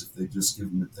hostages loose if they just give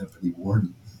him a deputy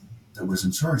warden that was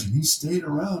in charge. And he stayed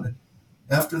around. And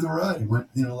after the riot, a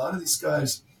lot of these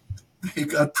guys, they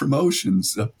got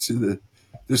promotions up to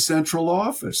the central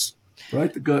office,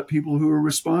 right? They got people who were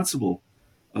responsible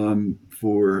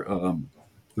for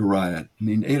the riot. I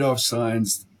mean, Adolf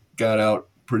Saenz got out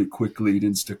pretty quickly,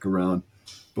 didn't stick around,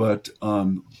 but a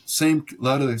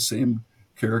lot of the same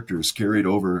characters carried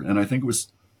over, and I think it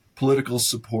was political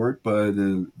support by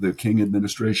the King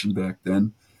administration back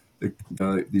then.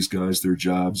 These guys, their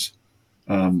jobs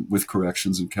with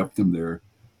corrections, and kept them there.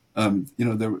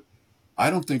 I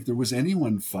don't think there was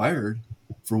anyone fired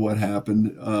for what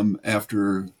happened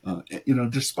after,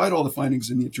 despite all the findings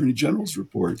in the Attorney General's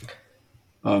report.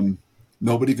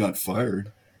 Nobody got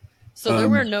fired. So there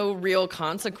were no real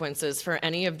consequences for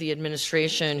any of the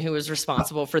administration who was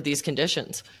responsible for these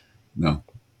conditions? No.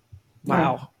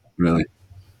 Wow. Really?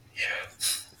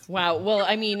 Wow. Well,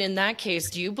 I mean, in that case,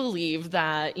 do you believe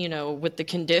that, with the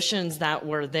conditions that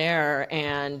were there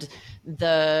and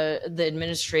the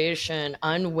administration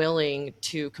unwilling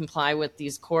to comply with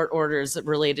these court orders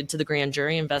related to the grand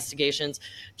jury investigations,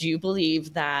 do you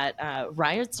believe that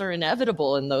riots are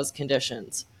inevitable in those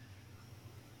conditions?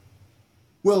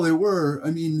 Well, they were. I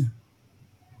mean,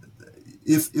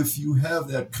 if you have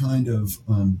that kind of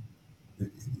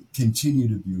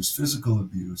continued abuse, physical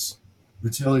abuse,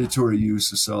 retaliatory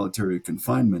use of solitary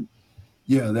confinement,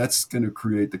 yeah, that's going to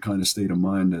create the kind of state of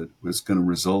mind that was going to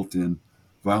result in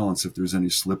violence if there's any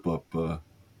slip up,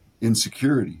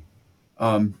 insecurity.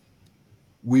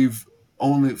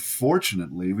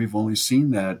 Fortunately, we've only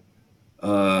seen that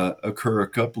occur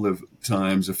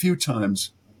a few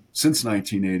times since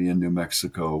 1980 in New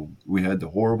Mexico. We had the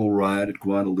horrible riot at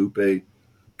Guadalupe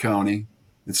County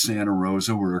at Santa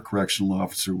Rosa where a correctional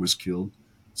officer was killed.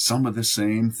 Some of the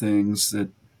same things that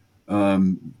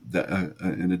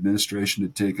an administration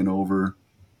had taken over.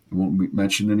 I won't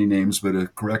mention any names, but a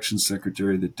corrections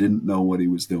secretary that didn't know what he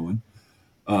was doing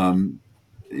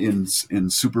in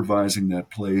supervising that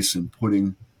place and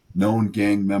putting known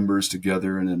gang members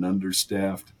together in an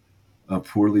understaffed,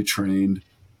 poorly trained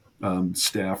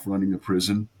staff running a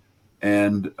prison,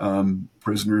 and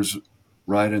prisoners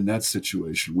right in that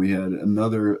situation. We had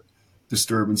another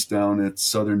disturbance down at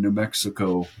southern New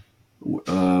Mexico.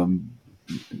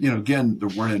 Again, there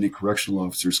weren't any correctional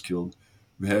officers killed.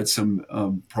 We had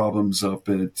some problems up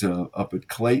at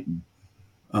Clayton,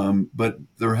 but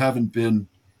there haven't been,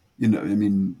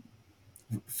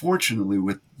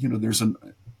 fortunately, there's an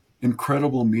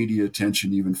incredible media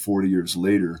attention even 40 years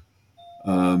later,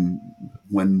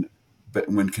 when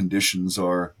conditions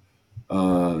are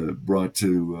brought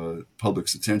to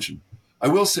public's attention. I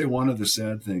will say one of the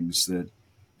sad things that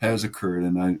has occurred,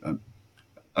 and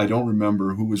I don't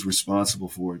remember who was responsible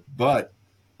for it, but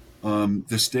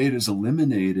the state has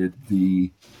eliminated the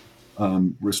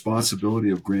responsibility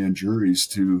of grand juries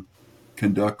to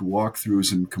conduct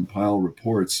walkthroughs and compile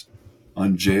reports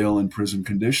on jail and prison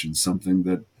conditions, something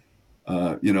that,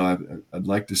 I'd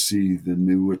like to see the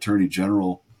new Attorney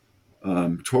General,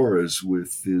 Torres,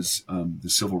 with his the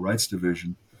Civil Rights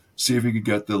Division, see if he could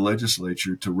get the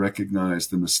legislature to recognize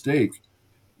the mistake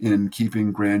in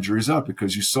keeping grand juries up,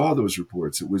 because you saw those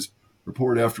reports. It was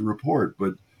report after report,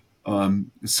 but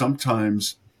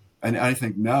sometimes And I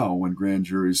think now when grand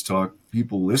juries talk,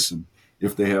 people listen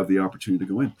if they have the opportunity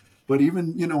to go in. But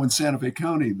even, in Santa Fe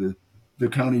County, the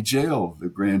county jail, the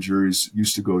grand juries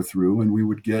used to go through, and we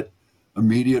would get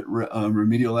immediate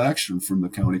remedial action from the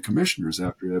county commissioners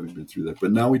after having been through that.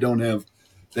 But now we don't have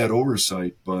that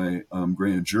oversight by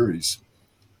grand juries.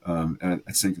 And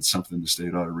I think it's something the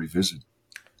state ought to revisit.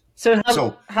 So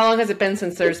how long has it been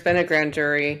since there's been a grand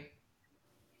jury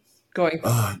going?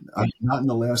 Not in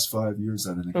the last 5 years.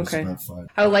 I think it's about 5.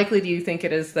 How likely do you think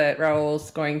it is that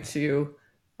Raul's going to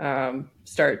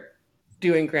start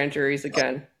doing grand juries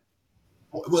again?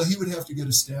 Well, he would have to get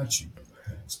a statute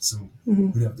passed, so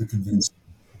we'd have to convince him.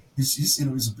 He's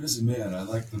a busy man. I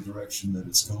like the direction that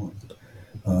it's going,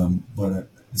 but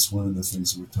it's one of the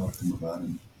things that we're talking about,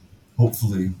 and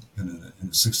hopefully in a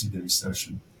 60-day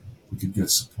session, we could get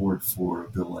support for a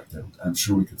bill like that. I'm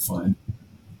sure we could find.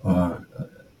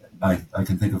 I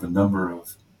can think of a number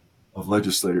of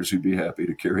legislators who'd be happy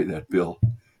to carry that bill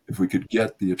if we could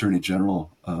get the Attorney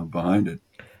General behind it.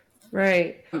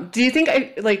 Right. Do you think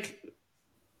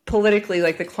politically,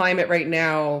 the climate right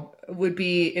now would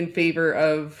be in favor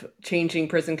of changing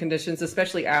prison conditions,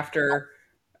 especially after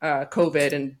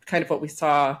COVID and kind of what we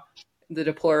saw, the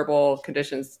deplorable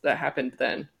conditions that happened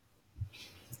then?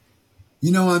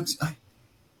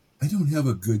 I don't have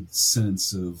a good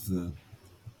sense of the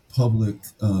public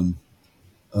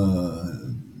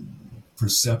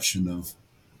perception of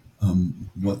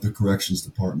what the corrections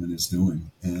department is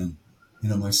doing. And,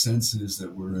 my sense is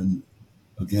that we're in,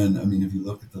 again, if you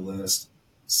look at the last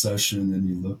session and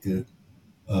you look at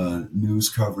news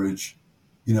coverage,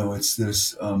 it's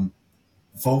this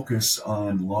focus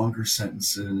on longer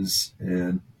sentences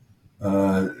and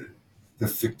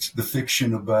the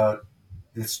fiction about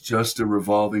it's just a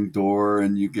revolving door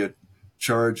and you get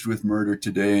charged with murder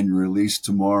today and you're released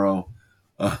tomorrow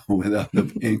without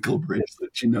an ankle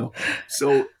bracelet,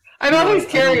 So I'm always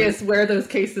curious where those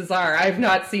cases are. I've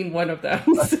not seen one of them.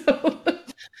 So.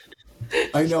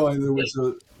 I know there was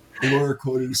a lawyer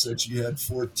quoted who said she had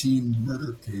 14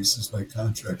 murder cases by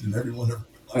contract and every one of her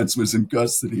clients was in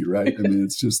custody, right?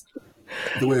 It's just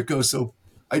the way it goes. So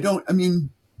I've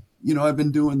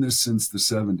been doing this since the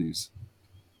 70s.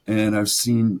 And I've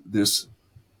seen this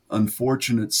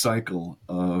unfortunate cycle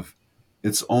of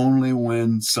it's only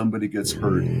when somebody gets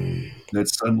hurt that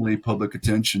suddenly public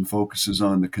attention focuses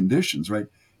on the conditions, right?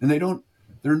 And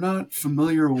they're not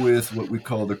familiar with what we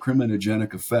call the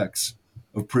criminogenic effects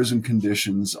of prison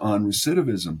conditions on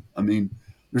recidivism.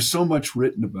 There's so much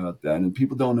written about that, and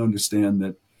people don't understand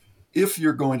that if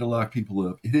you're going to lock people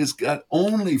up, it is got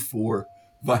only for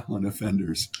violent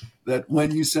offenders. That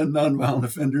when you send nonviolent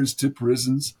offenders to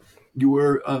prisons,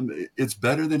 it's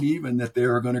better than even that they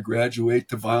are going to graduate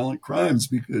to violent crimes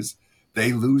because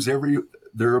they lose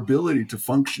their ability to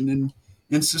function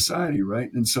in society,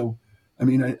 right? And so,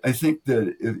 I think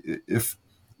that if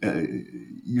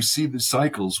you see the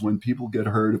cycles when people get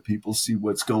hurt, if people see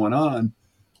what's going on,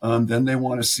 then they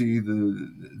want to see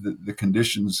the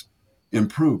conditions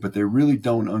improve, but they really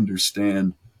don't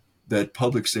understand that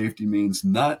public safety means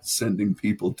not sending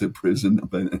people to prison,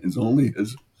 but it's only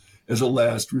as a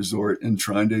last resort and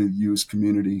trying to use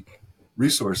community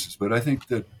resources. But I think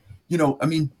that,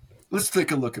 let's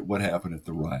take a look at what happened at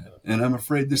the riot. And I'm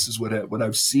afraid this is what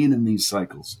I've seen in these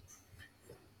cycles.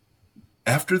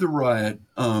 After the riot,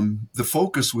 the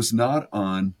focus was not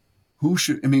on who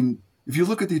should, if you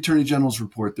look at the Attorney General's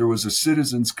report, there was a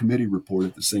Citizens Committee report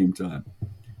at the same time.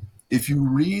 If you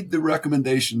read the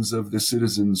recommendations of the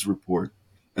Citizens Report,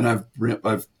 and I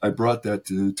brought that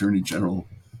to Attorney General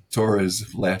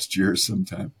Torres last year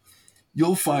sometime,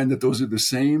 you'll find that those are the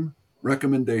same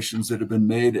recommendations that have been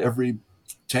made every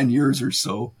 10 years or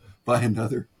so by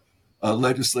another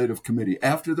legislative committee.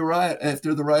 After the riot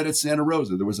at Santa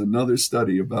Rosa, there was another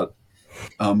study about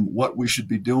what we should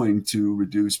be doing to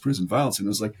reduce prison violence. And it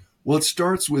was like, well, it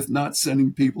starts with not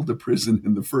sending people to prison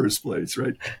in the first place,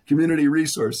 right? Community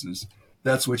resources,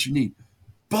 that's what you need.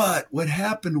 But what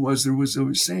happened was there was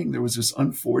this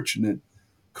unfortunate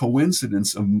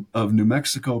coincidence of New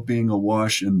Mexico being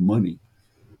awash in money.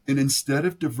 And instead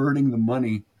of diverting the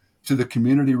money to the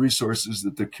community resources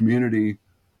that the community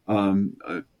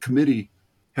committee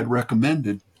had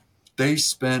recommended, they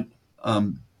spent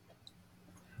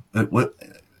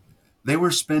they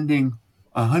were spending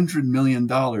 $100 million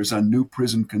on new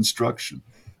prison construction.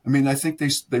 I think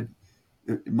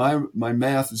my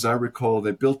math, as I recall,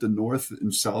 they built the north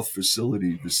and south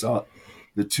facility,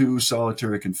 the two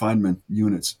solitary confinement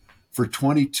units, for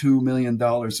 $22 million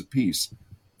apiece,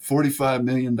 $45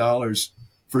 million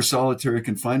for solitary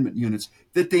confinement units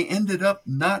that they ended up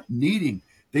not needing.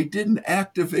 They didn't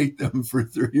activate them for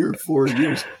 3 or 4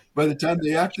 years. By the time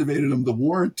they activated them, the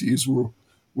warranties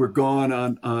were gone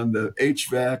on the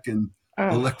HVAC and Oh,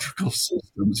 electrical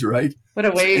systems, right? what a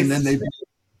And then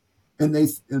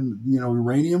waste.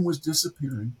 uranium was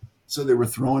disappearing. So they were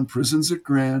throwing prisons at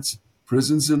Grants,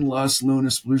 prisons in Las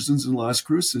Lunas, prisons in Las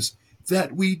Cruces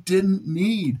that we didn't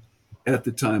need at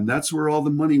the time. That's where all the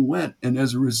money went. And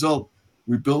as a result,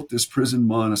 we built this prison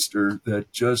monster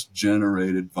that just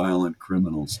generated violent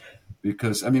criminals.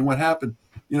 Because, I mean, what happened,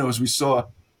 as we saw,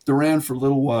 Duran for a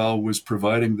little while was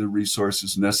providing the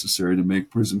resources necessary to make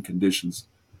prison conditions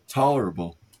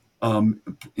tolerable.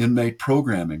 Inmate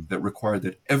programming that required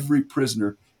that every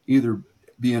prisoner either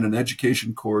be in an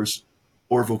education course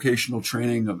or vocational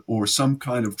training or some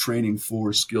kind of training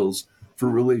for skills for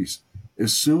release.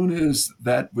 As soon as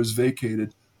that was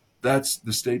vacated, that's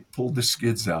the state pulled the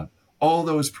skids out.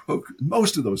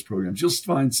 Most of those programs, you'll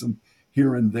find some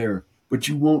here and there, but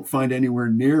you won't find anywhere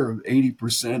near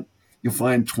 80%. You'll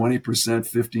find 20%,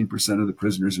 15% of the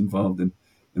prisoners involved in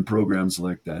programs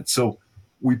like that. So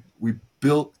we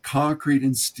built concrete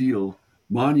and steel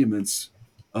monuments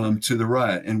to the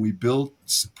riot, and we built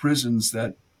prisons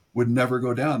that would never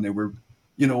go down. They were,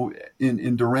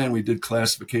 in Duran, we did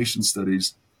classification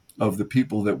studies of the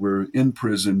people that were in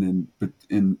prison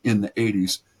in the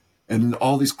 80s, and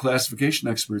all these classification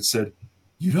experts said,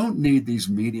 you don't need these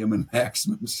medium and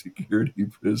maximum security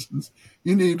prisons.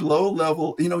 You need low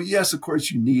level. Yes, of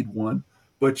course you need one,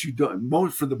 but you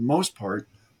don't. For the most part,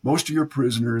 most of your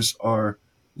prisoners are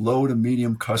low to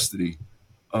medium custody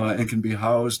and can be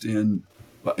housed in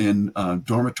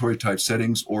dormitory type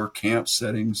settings or camp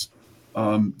settings.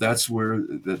 That's where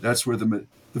the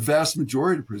vast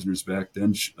majority of prisoners back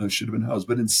then should have been housed.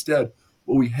 But instead,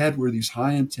 what we had were these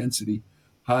high intensity,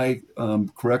 high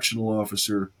correctional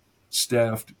officer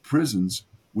staffed prisons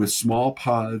with small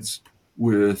pods,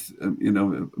 with an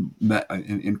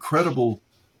incredible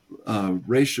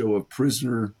ratio of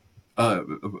prison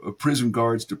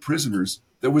guards to prisoners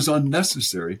that was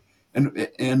unnecessary.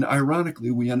 And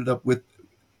ironically, we ended up with,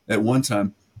 at one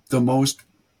time, the most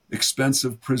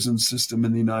expensive prison system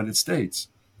in the United States.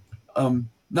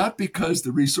 Not because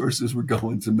the resources were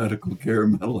going to medical care,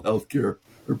 mental health care,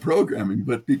 or programming,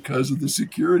 but because of the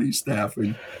security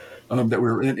staffing that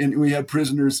were in. And we had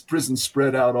prisons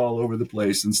spread out all over the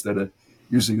place instead of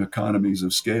using economies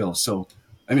of scale. So,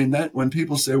 I mean, that when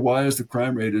people say, why is the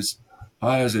crime rate as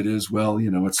high as it is? Well,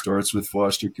 it starts with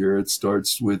foster care, it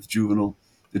starts with juvenile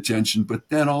detention, but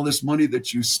then all this money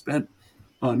that you spent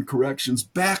on corrections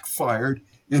backfired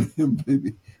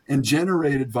and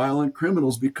generated violent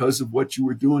criminals because of what you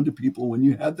were doing to people when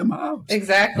you had them housed.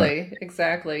 Exactly.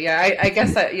 Yeah, I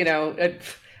guess that,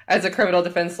 as a criminal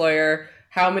defense lawyer,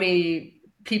 how many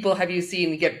people have you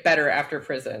seen get better after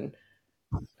prison?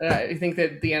 I think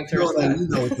that the answer is that.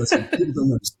 People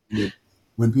don't understand it.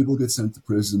 When people get sent to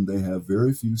prison, they have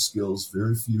very few skills,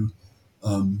 very few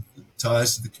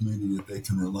ties to the community that they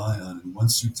can rely on. And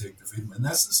once you take the freedom, and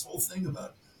that's this whole thing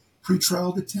about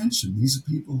pretrial detention. These are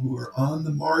people who are on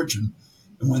the margin,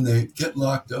 and when they get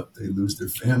locked up, they lose their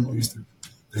families,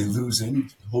 they lose any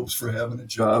hopes for having a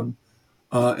job,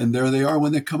 and there they are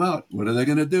when they come out. What are they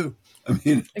going to do? I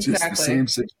mean, it's just the same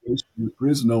situation with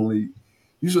prison, only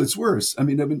usually it's worse. I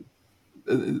mean,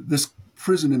 this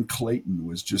prison in Clayton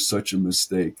was just such a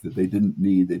mistake that they didn't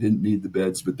need. They didn't need the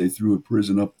beds, but they threw a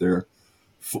prison up there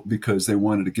because they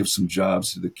wanted to give some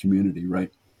jobs to the community,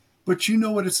 right? But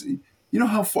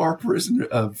how far prison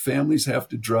families have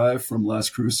to drive from Las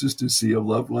Cruces to see a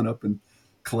loved one up in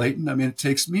Clayton? I mean, it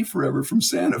takes me forever from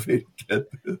Santa Fe to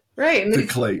get to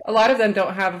Clayton. A lot of them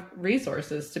don't have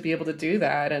resources to be able to do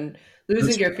that, and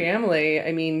losing your family.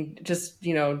 I mean, just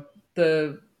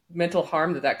the mental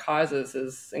harm that causes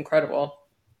is incredible.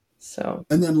 So,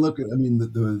 and then look at,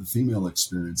 the female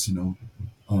experience.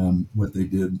 What they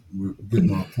did. We're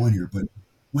getting off point here, but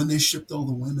when they shipped all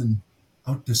the women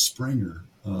out to Springer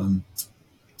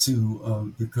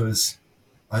because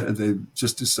they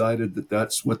just decided that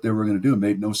that's what they were going to do. It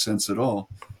made no sense at all.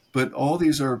 But all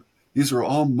these are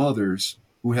all mothers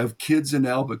who have kids in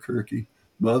Albuquerque,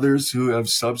 mothers who have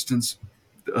substance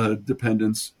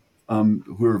dependence,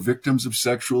 who are victims of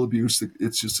sexual abuse.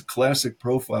 It's just a classic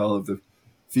profile of the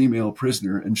female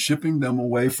prisoner, and shipping them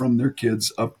away from their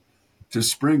kids up to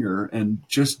Springer and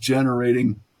just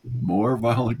generating more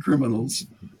violent criminals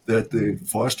that the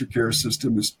foster care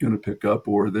system is going to pick up,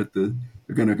 or that they're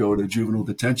going to go to juvenile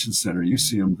detention center. You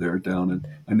see them there down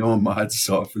I know Ahmad's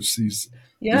office, these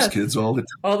kids all the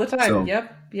time. All the time. So,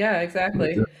 yep. Yeah,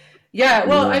 exactly. Yeah,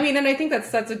 well, I mean, and I think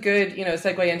that's a good,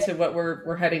 segue into what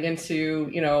we're heading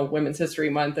into, Women's History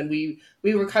Month, and we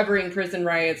were covering prison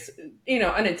riots,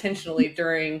 unintentionally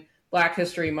during Black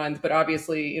History Month, but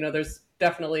obviously, there's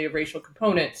definitely a racial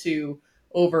component to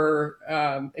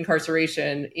over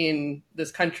incarceration in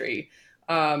this country,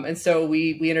 and so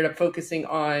we ended up focusing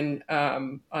on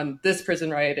this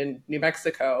prison riot in New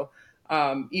Mexico,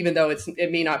 even though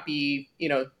it may not be,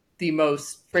 the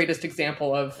most greatest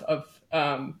example of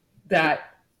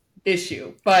that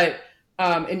issue. But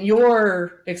in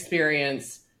your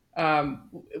experience,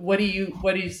 what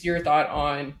is your thought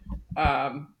on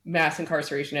mass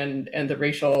incarceration and the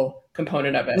racial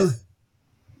component of it? Well,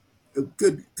 a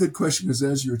good question, because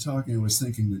as you were talking, I was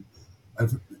thinking that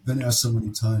I've been asked so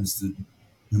many times, did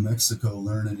New Mexico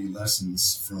learn any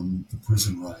lessons from the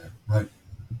prison riot, right?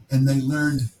 And they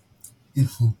learned,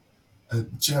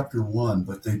 chapter 1,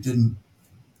 but they didn't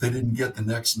get the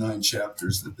next 9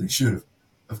 chapters that they should have.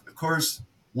 Of course,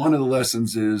 one of the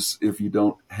lessons is if you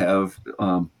don't have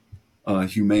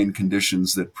humane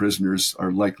conditions, that prisoners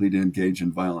are likely to engage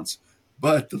in violence.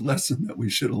 But the lesson that we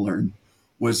should have learned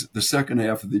was the second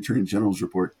half of the Attorney General's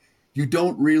report. You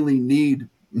don't really need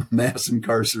mass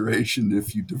incarceration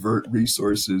if you divert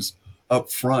resources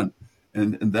up front.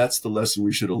 And that's the lesson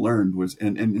we should have learned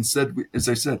and instead, as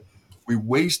I said, we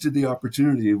wasted the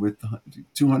opportunity with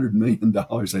 $200 million,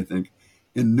 I think,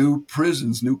 in new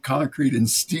prisons, new concrete and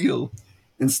steel,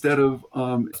 instead of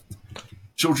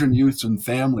children, youths, and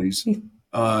families,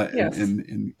 Yes.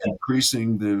 and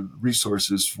increasing the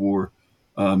resources for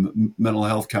mental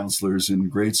health counselors in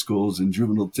grade schools and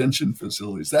juvenile detention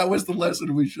facilities. That was the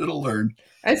lesson we should have learned.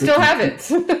 I still haven't,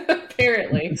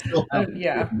 apparently.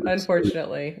 Yeah,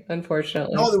 unfortunately. No,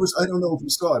 I don't know if you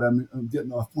saw it. I'm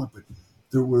getting off point, but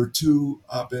there were 2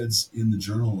 op-eds in the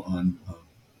Journal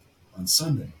on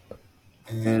Sunday.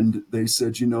 And they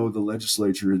said, the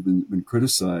legislature had been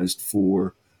criticized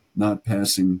for not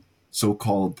passing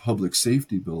so-called public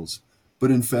safety bills. But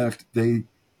in fact, they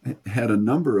had a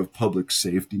number of public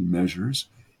safety measures,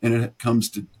 and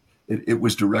it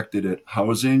was directed at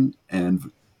housing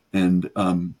and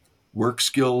work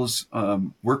skills,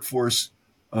 workforce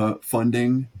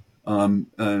funding,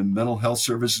 mental health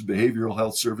services, behavioral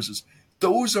health services.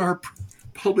 Those are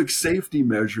public safety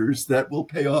measures that will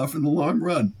pay off in the long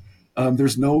run.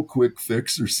 There's no quick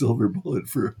fix or silver bullet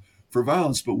for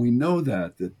violence, but we know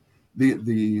that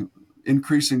the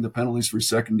increasing the penalties for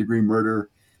second-degree murder,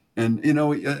 and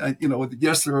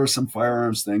yes, there are some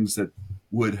firearms things that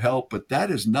would help, but that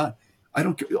is not. I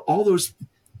don't care. All those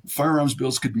firearms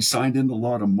bills could be signed into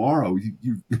law tomorrow.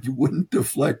 You wouldn't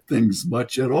deflect things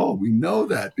much at all. We know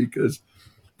that because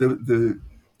the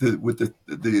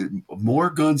more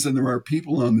guns than there are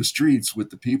people on the streets, with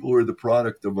the people who are the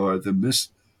product of with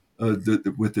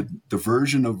the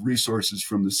diversion of resources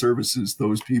from the services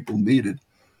those people needed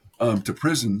to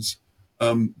prisons,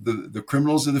 the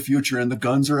criminals of the future and the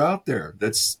guns are out there.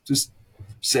 That's just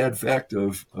sad fact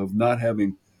of not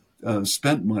having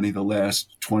spent money the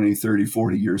last 20, 30,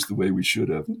 40 years the way we should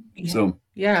have. Yeah. So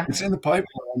yeah, it's in the pipeline.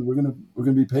 We're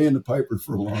gonna be paying the piper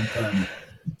for a long time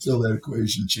until that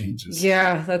equation changes.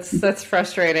 Yeah, that's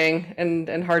frustrating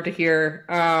and hard to hear.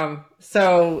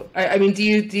 So, I mean, do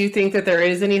you think that there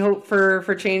is any hope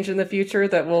for change in the future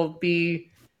that will be?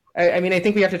 I mean, I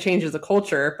think we have to change as a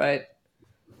culture, but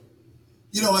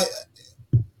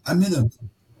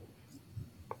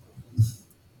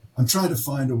I'm trying to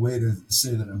find a way to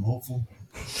say that I'm hopeful.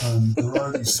 There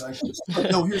are these cycles.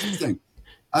 No, here's the thing.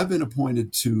 I've been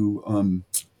appointed to.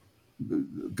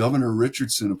 Governor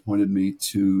Richardson appointed me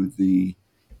to the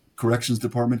Corrections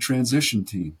Department transition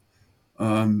team.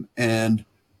 And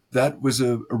that was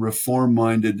a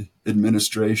reform-minded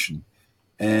administration.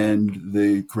 And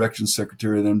the Corrections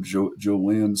Secretary then, Joe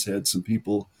Williams, had some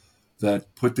people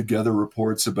that put together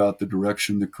reports about the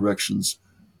direction the corrections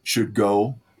should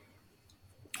go.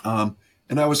 And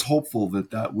I was hopeful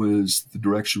that was the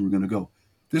direction we're going to go.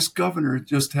 This governor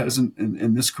just hasn't,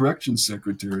 and this Corrections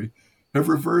Secretary have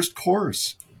reversed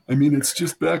course. I mean, it's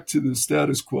just back to the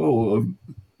status quo of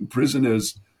prison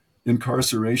as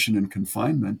incarceration and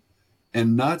confinement,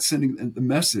 and not sending the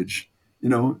message.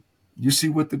 You see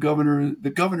what the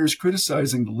governor's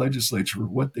criticizing the legislature for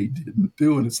what they didn't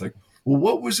do. And it's like, well,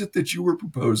 what was it that you were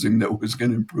proposing that was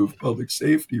going to improve public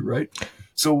safety, right?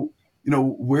 So,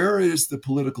 where is the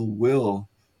political will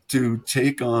to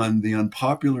take on the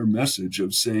unpopular message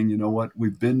of saying, you know what,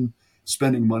 we've been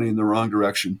spending money in the wrong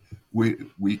direction. We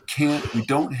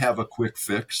don't have a quick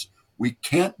fix. We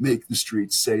can't make the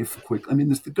streets safe quick. I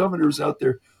mean, if the governor's out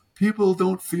there, people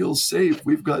don't feel safe.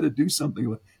 We've got to do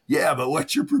something. Yeah, but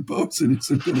what you're proposing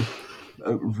isn't going to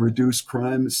reduce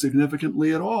crime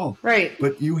significantly at all. Right.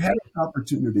 But you had an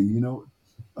opportunity,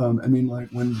 I mean, like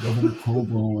when Governor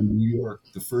Cuomo in New York,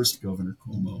 the first Governor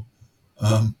Cuomo,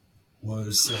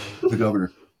 was the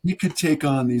governor. He could take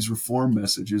on these reform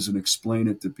messages and explain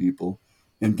it to people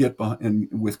and get behind, and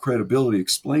with credibility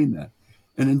explain that.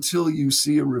 And until you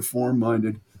see a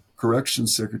reform-minded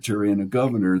corrections secretary and a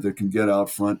governor that can get out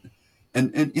front,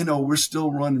 and we're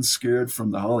still running scared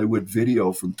from the Hollywood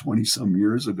video from 20 some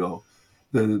years ago,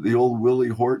 the old Willie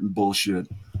Horton bullshit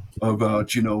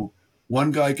about,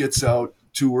 one guy gets out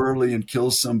too early and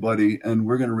kills somebody, and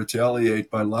we're going to retaliate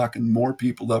by locking more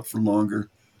people up for longer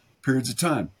periods of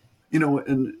time.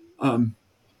 And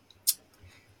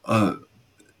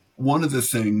one of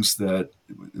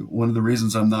the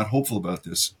reasons I'm not hopeful about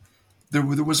this, there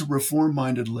was a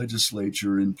reform-minded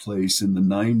legislature in place in the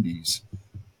 90s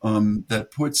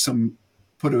that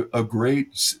put a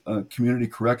great community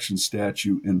correction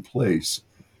statute in place.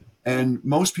 And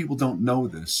most people don't know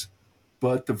this,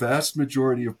 but the vast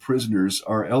majority of prisoners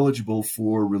are eligible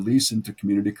for release into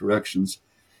community corrections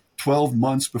 12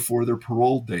 months before their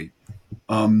parole date.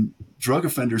 Drug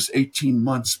offenders 18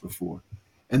 months before.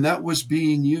 And that was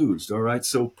being used, all right?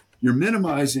 So you're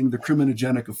minimizing the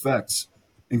criminogenic effects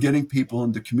and getting people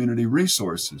into community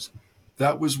resources.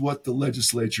 That was what the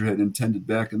legislature had intended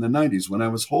back in the 90s, when I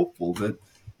was hopeful that,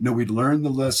 we'd learned the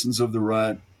lessons of the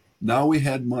riot. Now we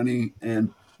had money,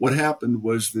 and what happened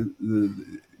was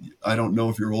I don't know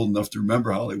if you're old enough to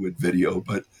remember Hollywood video,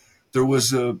 but there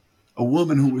was a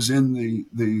woman who was in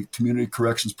the community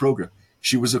corrections program.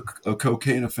 She was a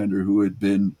cocaine offender who had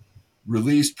been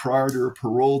released prior to her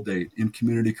parole date in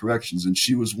community corrections, and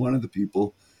she was one of the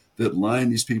people that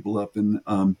lined these people up in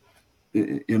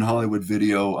Hollywood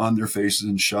video on their faces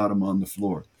and shot them on the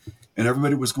floor. And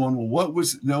everybody was going, well,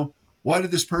 why did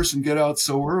this person get out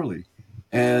so early?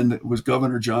 And it was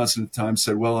Governor Johnson at the time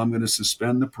said, well, I'm going to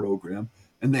suspend the program,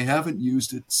 and they haven't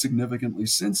used it significantly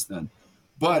since then.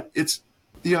 But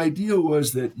the idea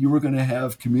was that you were going to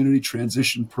have community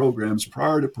transition programs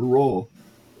prior to parole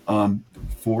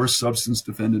for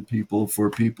substance-dependent people, for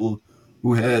people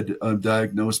who had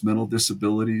diagnosed mental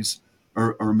disabilities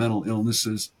or mental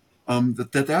illnesses.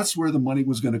 That's where the money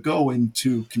was going to go,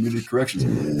 into community corrections.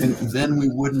 And then we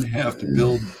wouldn't have to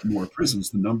build more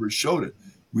prisons. The numbers showed it.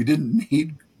 We didn't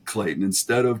need Clayton.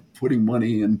 Instead of putting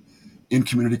money in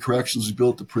community corrections, we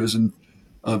built the prison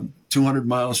 200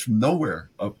 miles from nowhere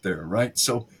up there, right?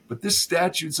 So, but this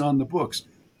statute's on the books.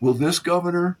 Would this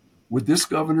governor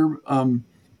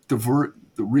divert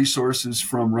the resources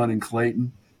from running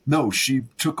Clayton? No, she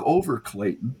took over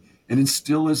Clayton, and it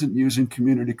still isn't using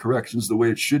community corrections the way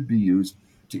it should be used,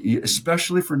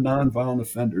 especially for nonviolent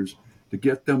offenders, to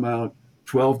get them out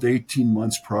 12 to 18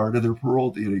 months prior to their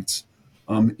parole dates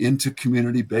into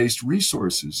community-based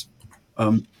resources.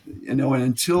 And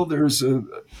until there's a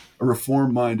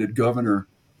reform-minded governor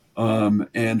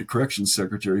and a corrections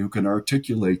secretary who can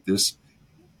articulate this,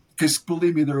 because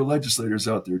believe me, there are legislators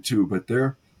out there too, but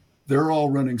they're all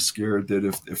running scared that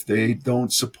if they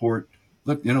don't support,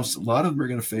 look, a lot of them are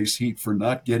going to face heat for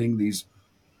not getting these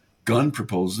gun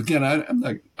proposals. Again, I'm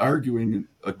not arguing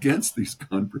against these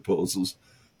gun proposals,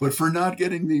 but for not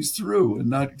getting these through and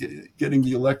not getting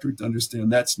the electorate to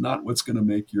understand that's not what's going to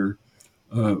make your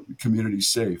community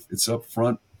safe. It's up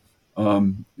front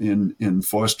in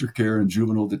foster care and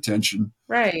juvenile detention,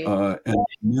 right,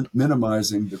 and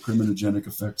minimizing the criminogenic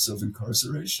effects of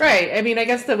incarceration. Right. I mean, I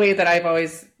guess the way that I've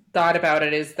always thought about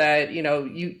it is that,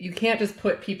 you can't just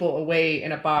put people away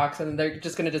in a box and they're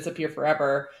just going to disappear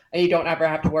forever and you don't ever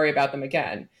have to worry about them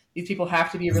again. These people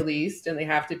have to be released and they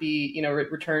have to be,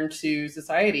 returned to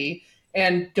society.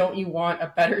 And don't you want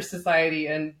a better society?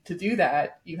 And to do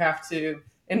that, you have to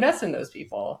invest in those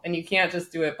people, and you can't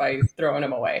just do it by throwing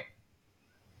them away.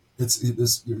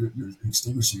 You're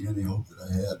extinguishing any hope that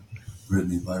I had,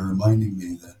 Brittany, by reminding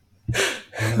me that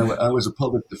I was a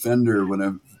public defender when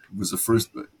I was the first,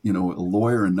 a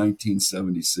lawyer in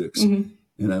 1976. Mm-hmm.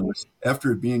 And I was,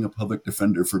 after being a public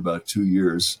defender for about 2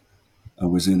 years, I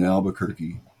was in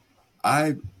Albuquerque.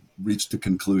 I reached the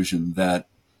conclusion that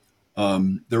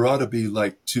there ought to be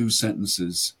like 2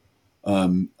 sentences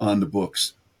on the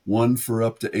books, one for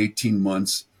up to 18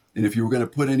 months. And if you were going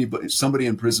to put somebody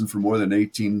in prison for more than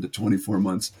 18 to 24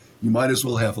 months, you might as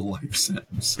well have a life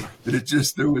sentence. But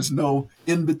there was no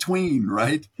in between,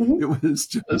 right? Mm-hmm. It was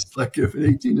just like, if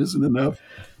 18 isn't enough,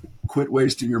 quit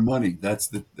wasting your money. That's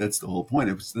the whole point.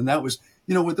 And that was,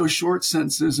 with those short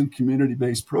sentences and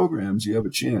community-based programs, you have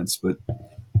a chance. But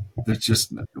that's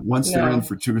just, once they're in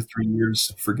for 2 or 3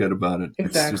 years, forget about it.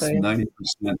 Exactly. It's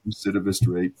just 90% recidivist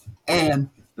rate, and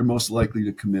they're most likely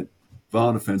to commit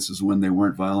violent offenses when they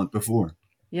weren't violent before.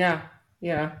 Yeah,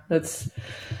 it's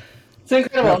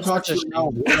incredible. Yeah, talk to you now.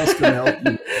 What else can I help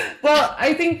you? Well,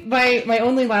 I think my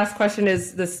only last question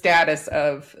is the status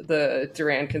of the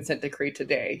Duran consent decree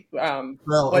today.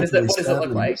 What does it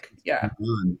look like? Yeah.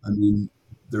 I mean,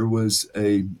 there was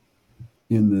in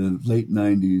the late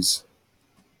 90s,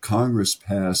 Congress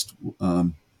passed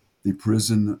the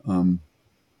Prison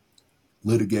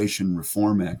Litigation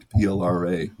Reform Act,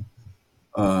 PLRA,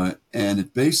 and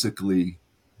it basically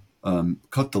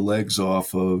cut the legs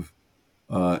off of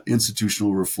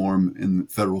institutional reform in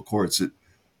federal courts. It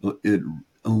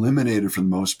eliminated, for the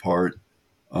most part,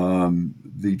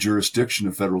 the jurisdiction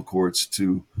of federal courts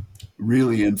to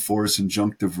really enforce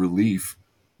injunctive relief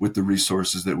with the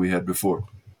resources that we had before.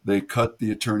 They cut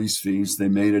the attorney's fees. They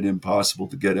made it impossible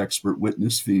to get expert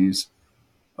witness fees,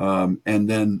 and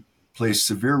then placed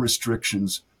severe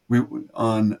restrictions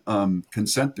on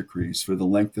consent decrees for the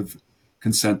length of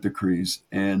consent decrees.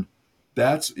 And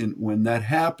when that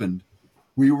happened,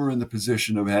 we were in the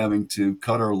position of having to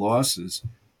cut our losses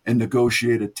and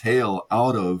negotiate a tail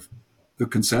out of the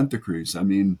consent decrees. I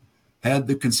mean, had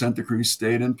the consent decrees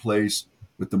stayed in place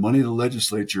with the money the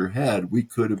legislature had, we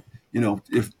could have,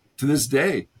 if to this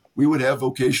day, we would have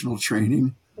vocational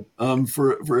training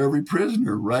for every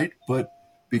prisoner, right? But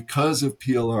because of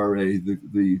PLRA,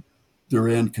 the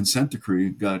Duran consent decree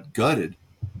got gutted.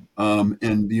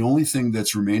 And the only thing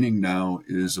that's remaining now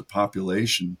is a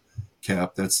population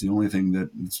cap. That's the only thing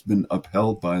that's been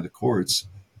upheld by the courts.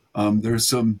 There's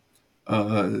some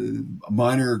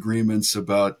minor agreements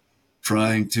about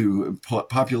trying to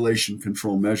population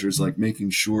control measures, like making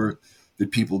sure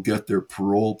that people get their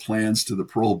parole plans to the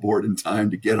parole board in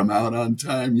time to get them out on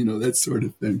time, that sort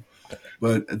of thing.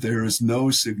 But there is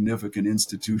no significant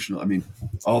institutional,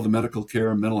 all the medical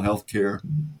care, mental health care,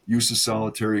 use of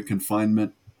solitary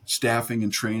confinement, staffing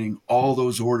and training, all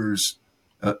those orders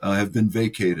have been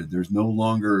vacated. There's no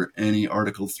longer any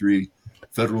Article 3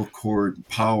 federal court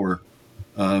power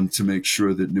to make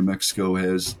sure that New Mexico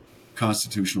has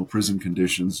constitutional prison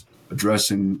conditions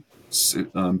addressing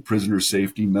prisoner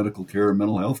safety, medical care, and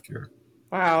mental health care.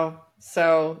 Wow.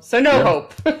 So no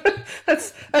hope.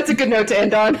 That's a good note to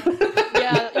end on.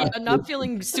 Yeah, I'm not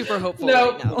feeling super hopeful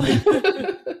right now.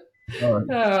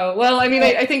 Oh, well,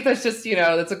 I think that's just,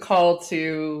 that's a call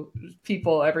to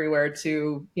people everywhere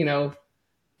to,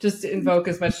 just invoke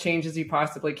as much change as you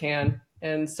possibly can.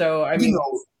 And so,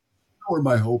 where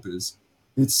my hope is,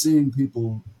 it's seeing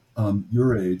people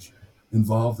your age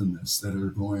involved in this that are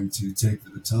going to take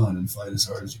the baton and fight as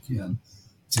hard as you can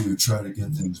to try to get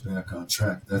things back on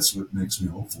track. That's what makes me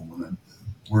hopeful when I'm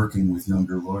working with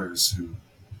younger lawyers who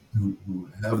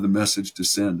have the message to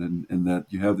send, and that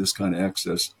you have this kind of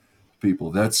access to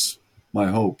people. That's my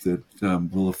hope, that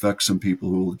will affect some people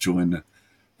who will join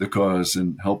the cause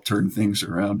and help turn things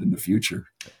around in the future.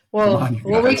 Well,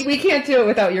 we can't do it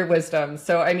without your wisdom.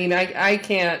 So, I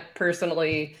can't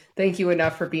personally thank you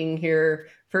enough for being here,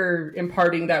 for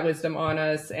imparting that wisdom on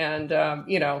us, and,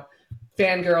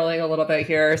 fangirling a little bit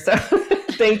here. So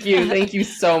thank you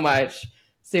so much.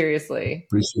 Seriously.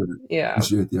 Appreciate it. Yeah.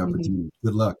 Appreciate the opportunity.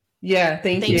 Good luck. Yeah,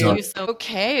 thank you.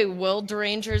 Okay, well,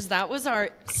 Durangers, that was our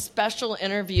special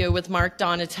interview with Mark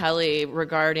Donatelli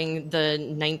regarding the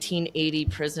 1980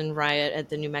 prison riot at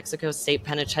the New Mexico State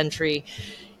Penitentiary.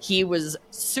 He was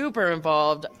super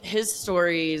involved. His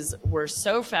stories were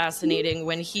so fascinating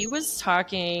when he was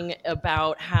talking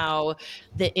about how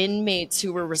the inmates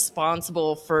who were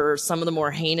responsible for some of the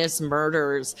more heinous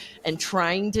murders and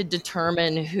trying to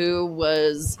determine who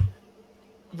was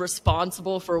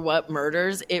responsible for what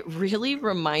murders, it really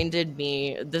reminded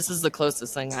me, this is the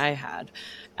closest thing I had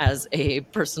as a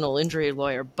personal injury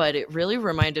lawyer, but it really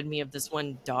reminded me of this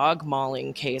one dog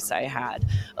mauling case I had.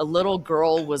 A little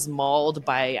girl was mauled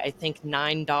by, I think,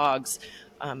 9 dogs,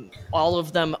 all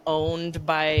of them owned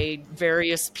by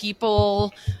various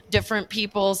people, different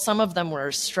people. Some of them were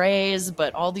strays,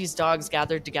 but all these dogs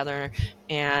gathered together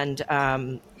and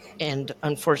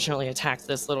unfortunately attacked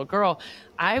this little girl.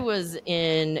 I was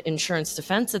in insurance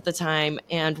defense at the time,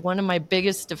 and one of my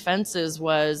biggest defenses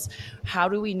was, how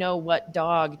do we know what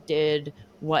dog did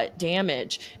what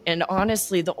damage? And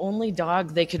honestly, the only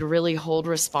dog they could really hold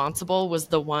responsible was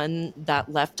the one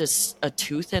that left a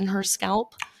tooth in her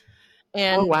scalp.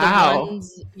 And oh, wow.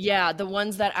 the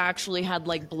ones that actually had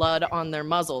like blood on their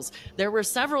muzzles. There were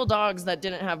several dogs that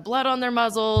didn't have blood on their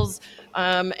muzzles,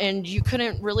 and you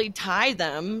couldn't really tie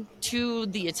them to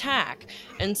the attack.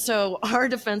 And so our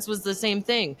defense was the same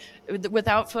thing.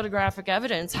 Without photographic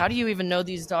evidence, how do you even know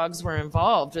these dogs were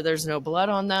involved? There's no blood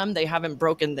on them. They haven't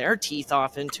broken their teeth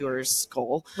off into her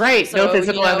skull. Right. So, no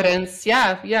physical evidence.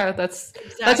 Yeah. That's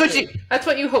exactly. that's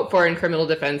what you hope for in criminal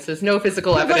defense, is no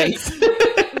physical evidence.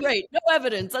 Right. No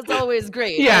evidence. That's always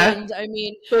great. Yeah. And I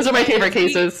mean, those are my favorite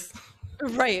cases.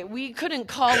 Right. We couldn't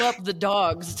call up the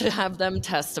dogs to have them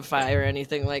testify or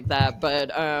anything like that.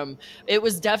 But it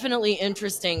was definitely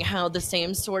interesting how the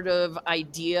same sort of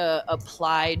idea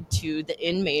applied to the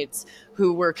inmates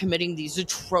who were committing these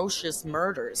atrocious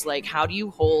murders. Like, how do you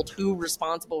hold who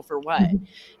responsible for what?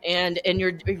 And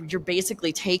you're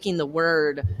basically taking the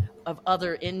word of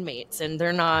other inmates, and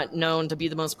they're not known to be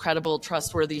the most credible,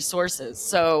 trustworthy sources.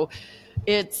 So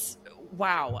it's,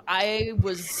 wow. I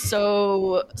was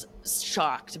so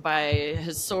shocked by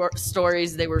his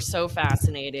stories. They were so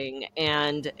fascinating.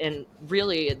 And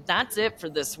really, that's it for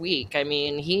this week. I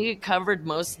mean, he covered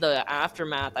most of the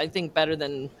aftermath, I think, better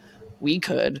than we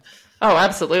could. Oh,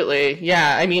 absolutely.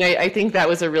 Yeah. I mean, I think that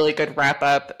was a really good wrap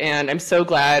up, and I'm so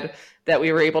glad that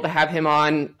we were able to have him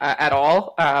on at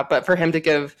all. But for him to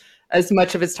give as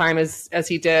much of his time as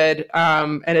he did,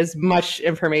 and as much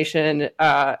information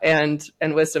and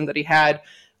wisdom that he had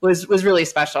was really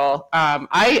special.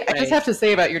 I just have to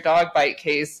say about your dog bite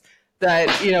case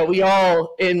that, we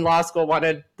all in law school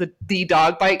wanted the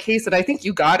dog bite case, and I think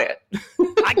you got it.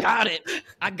 I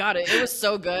got it. It was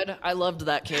so good. I loved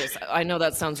that case. I know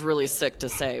that sounds really sick to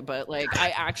say, but like, I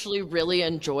actually really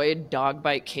enjoyed dog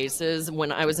bite cases.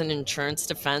 When I was in insurance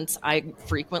defense, I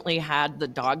frequently had the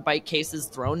dog bite cases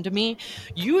thrown to me.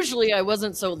 Usually I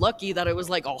wasn't so lucky that it was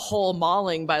like a whole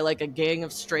mauling by like a gang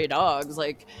of stray dogs.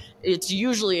 Like, it's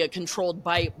usually a controlled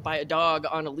bite by a dog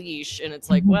on a leash, and it's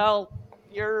like, well,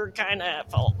 you're kind of at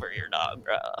fault for your dog.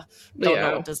 Don't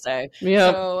know what to say.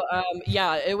 Yeah. So,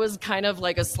 it was kind of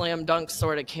like a slam dunk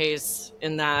sort of case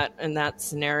in that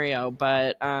scenario.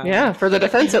 But for the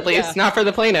defense at least, not for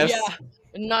the plaintiffs. Yeah,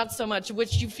 not so much.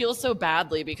 Which you feel so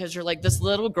badly, because you're like, this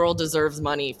little girl deserves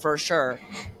money for sure,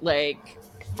 like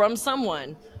from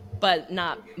someone, but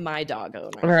not my dog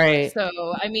owner. Right.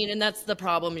 So, I mean, and that's the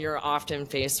problem you're often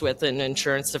faced with in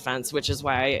insurance defense, which is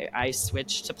why I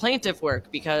switched to plaintiff work,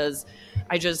 because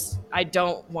I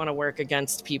don't want to work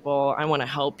against people. I want to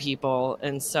help people.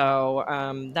 And so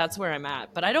that's where I'm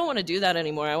at. But I don't want to do that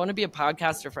anymore. I want to be a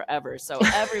podcaster forever. So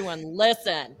everyone,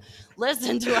 listen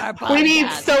to our podcast. We need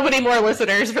so many more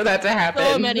listeners for that to happen.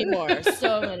 So many more.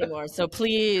 So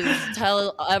please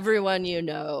tell everyone you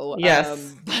know.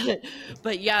 Yes.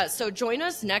 But yeah, so join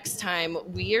us next time.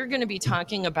 We are going to be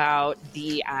talking about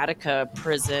the Attica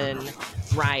prison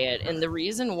riot. And the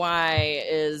reason why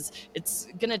is it's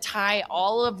going to tie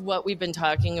all of what we've been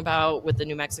talking about with the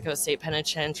New Mexico State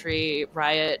Penitentiary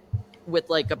riot with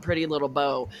like a pretty little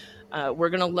bow. We're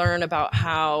going to learn about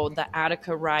how the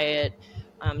Attica riot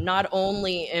not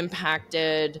only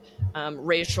impacted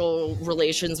racial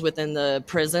relations within the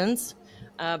prisons,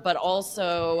 but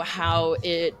also how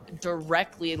it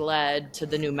directly led to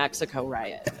the New Mexico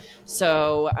riot.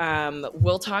 So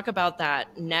we'll talk about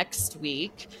that next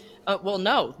week.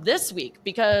 This week,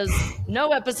 because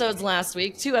no episodes last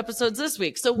week, 2 episodes this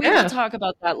week. So we will talk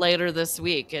about that later this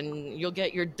week, and you'll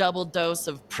get your double dose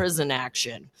of prison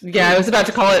action. Yeah, I was about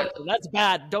to call it. That's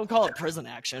bad. Don't call it prison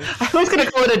action. I was going to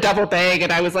call it a double bang,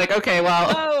 and I was like, okay,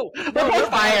 well, we're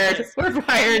fired. We're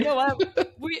fired. You know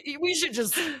what? We should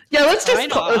just let's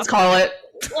call it.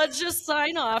 Let's just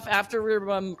sign off after we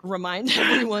remind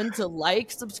everyone to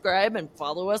like, subscribe, and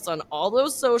follow us on all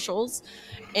those socials.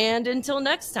 And until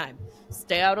next time,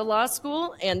 stay out of law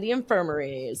school and the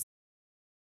infirmaries.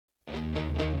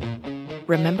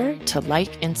 Remember to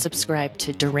like and subscribe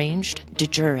to Deranged de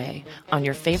Jure on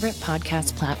your favorite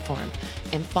podcast platform,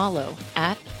 and follow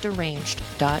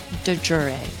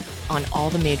 @deranged.dejure on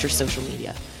all the major social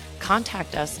media.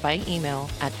 Contact us by email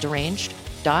at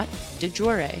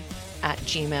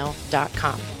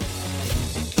deranged.dejure@gmail.com.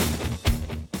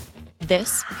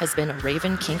 This has been a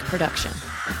Raven Kink production.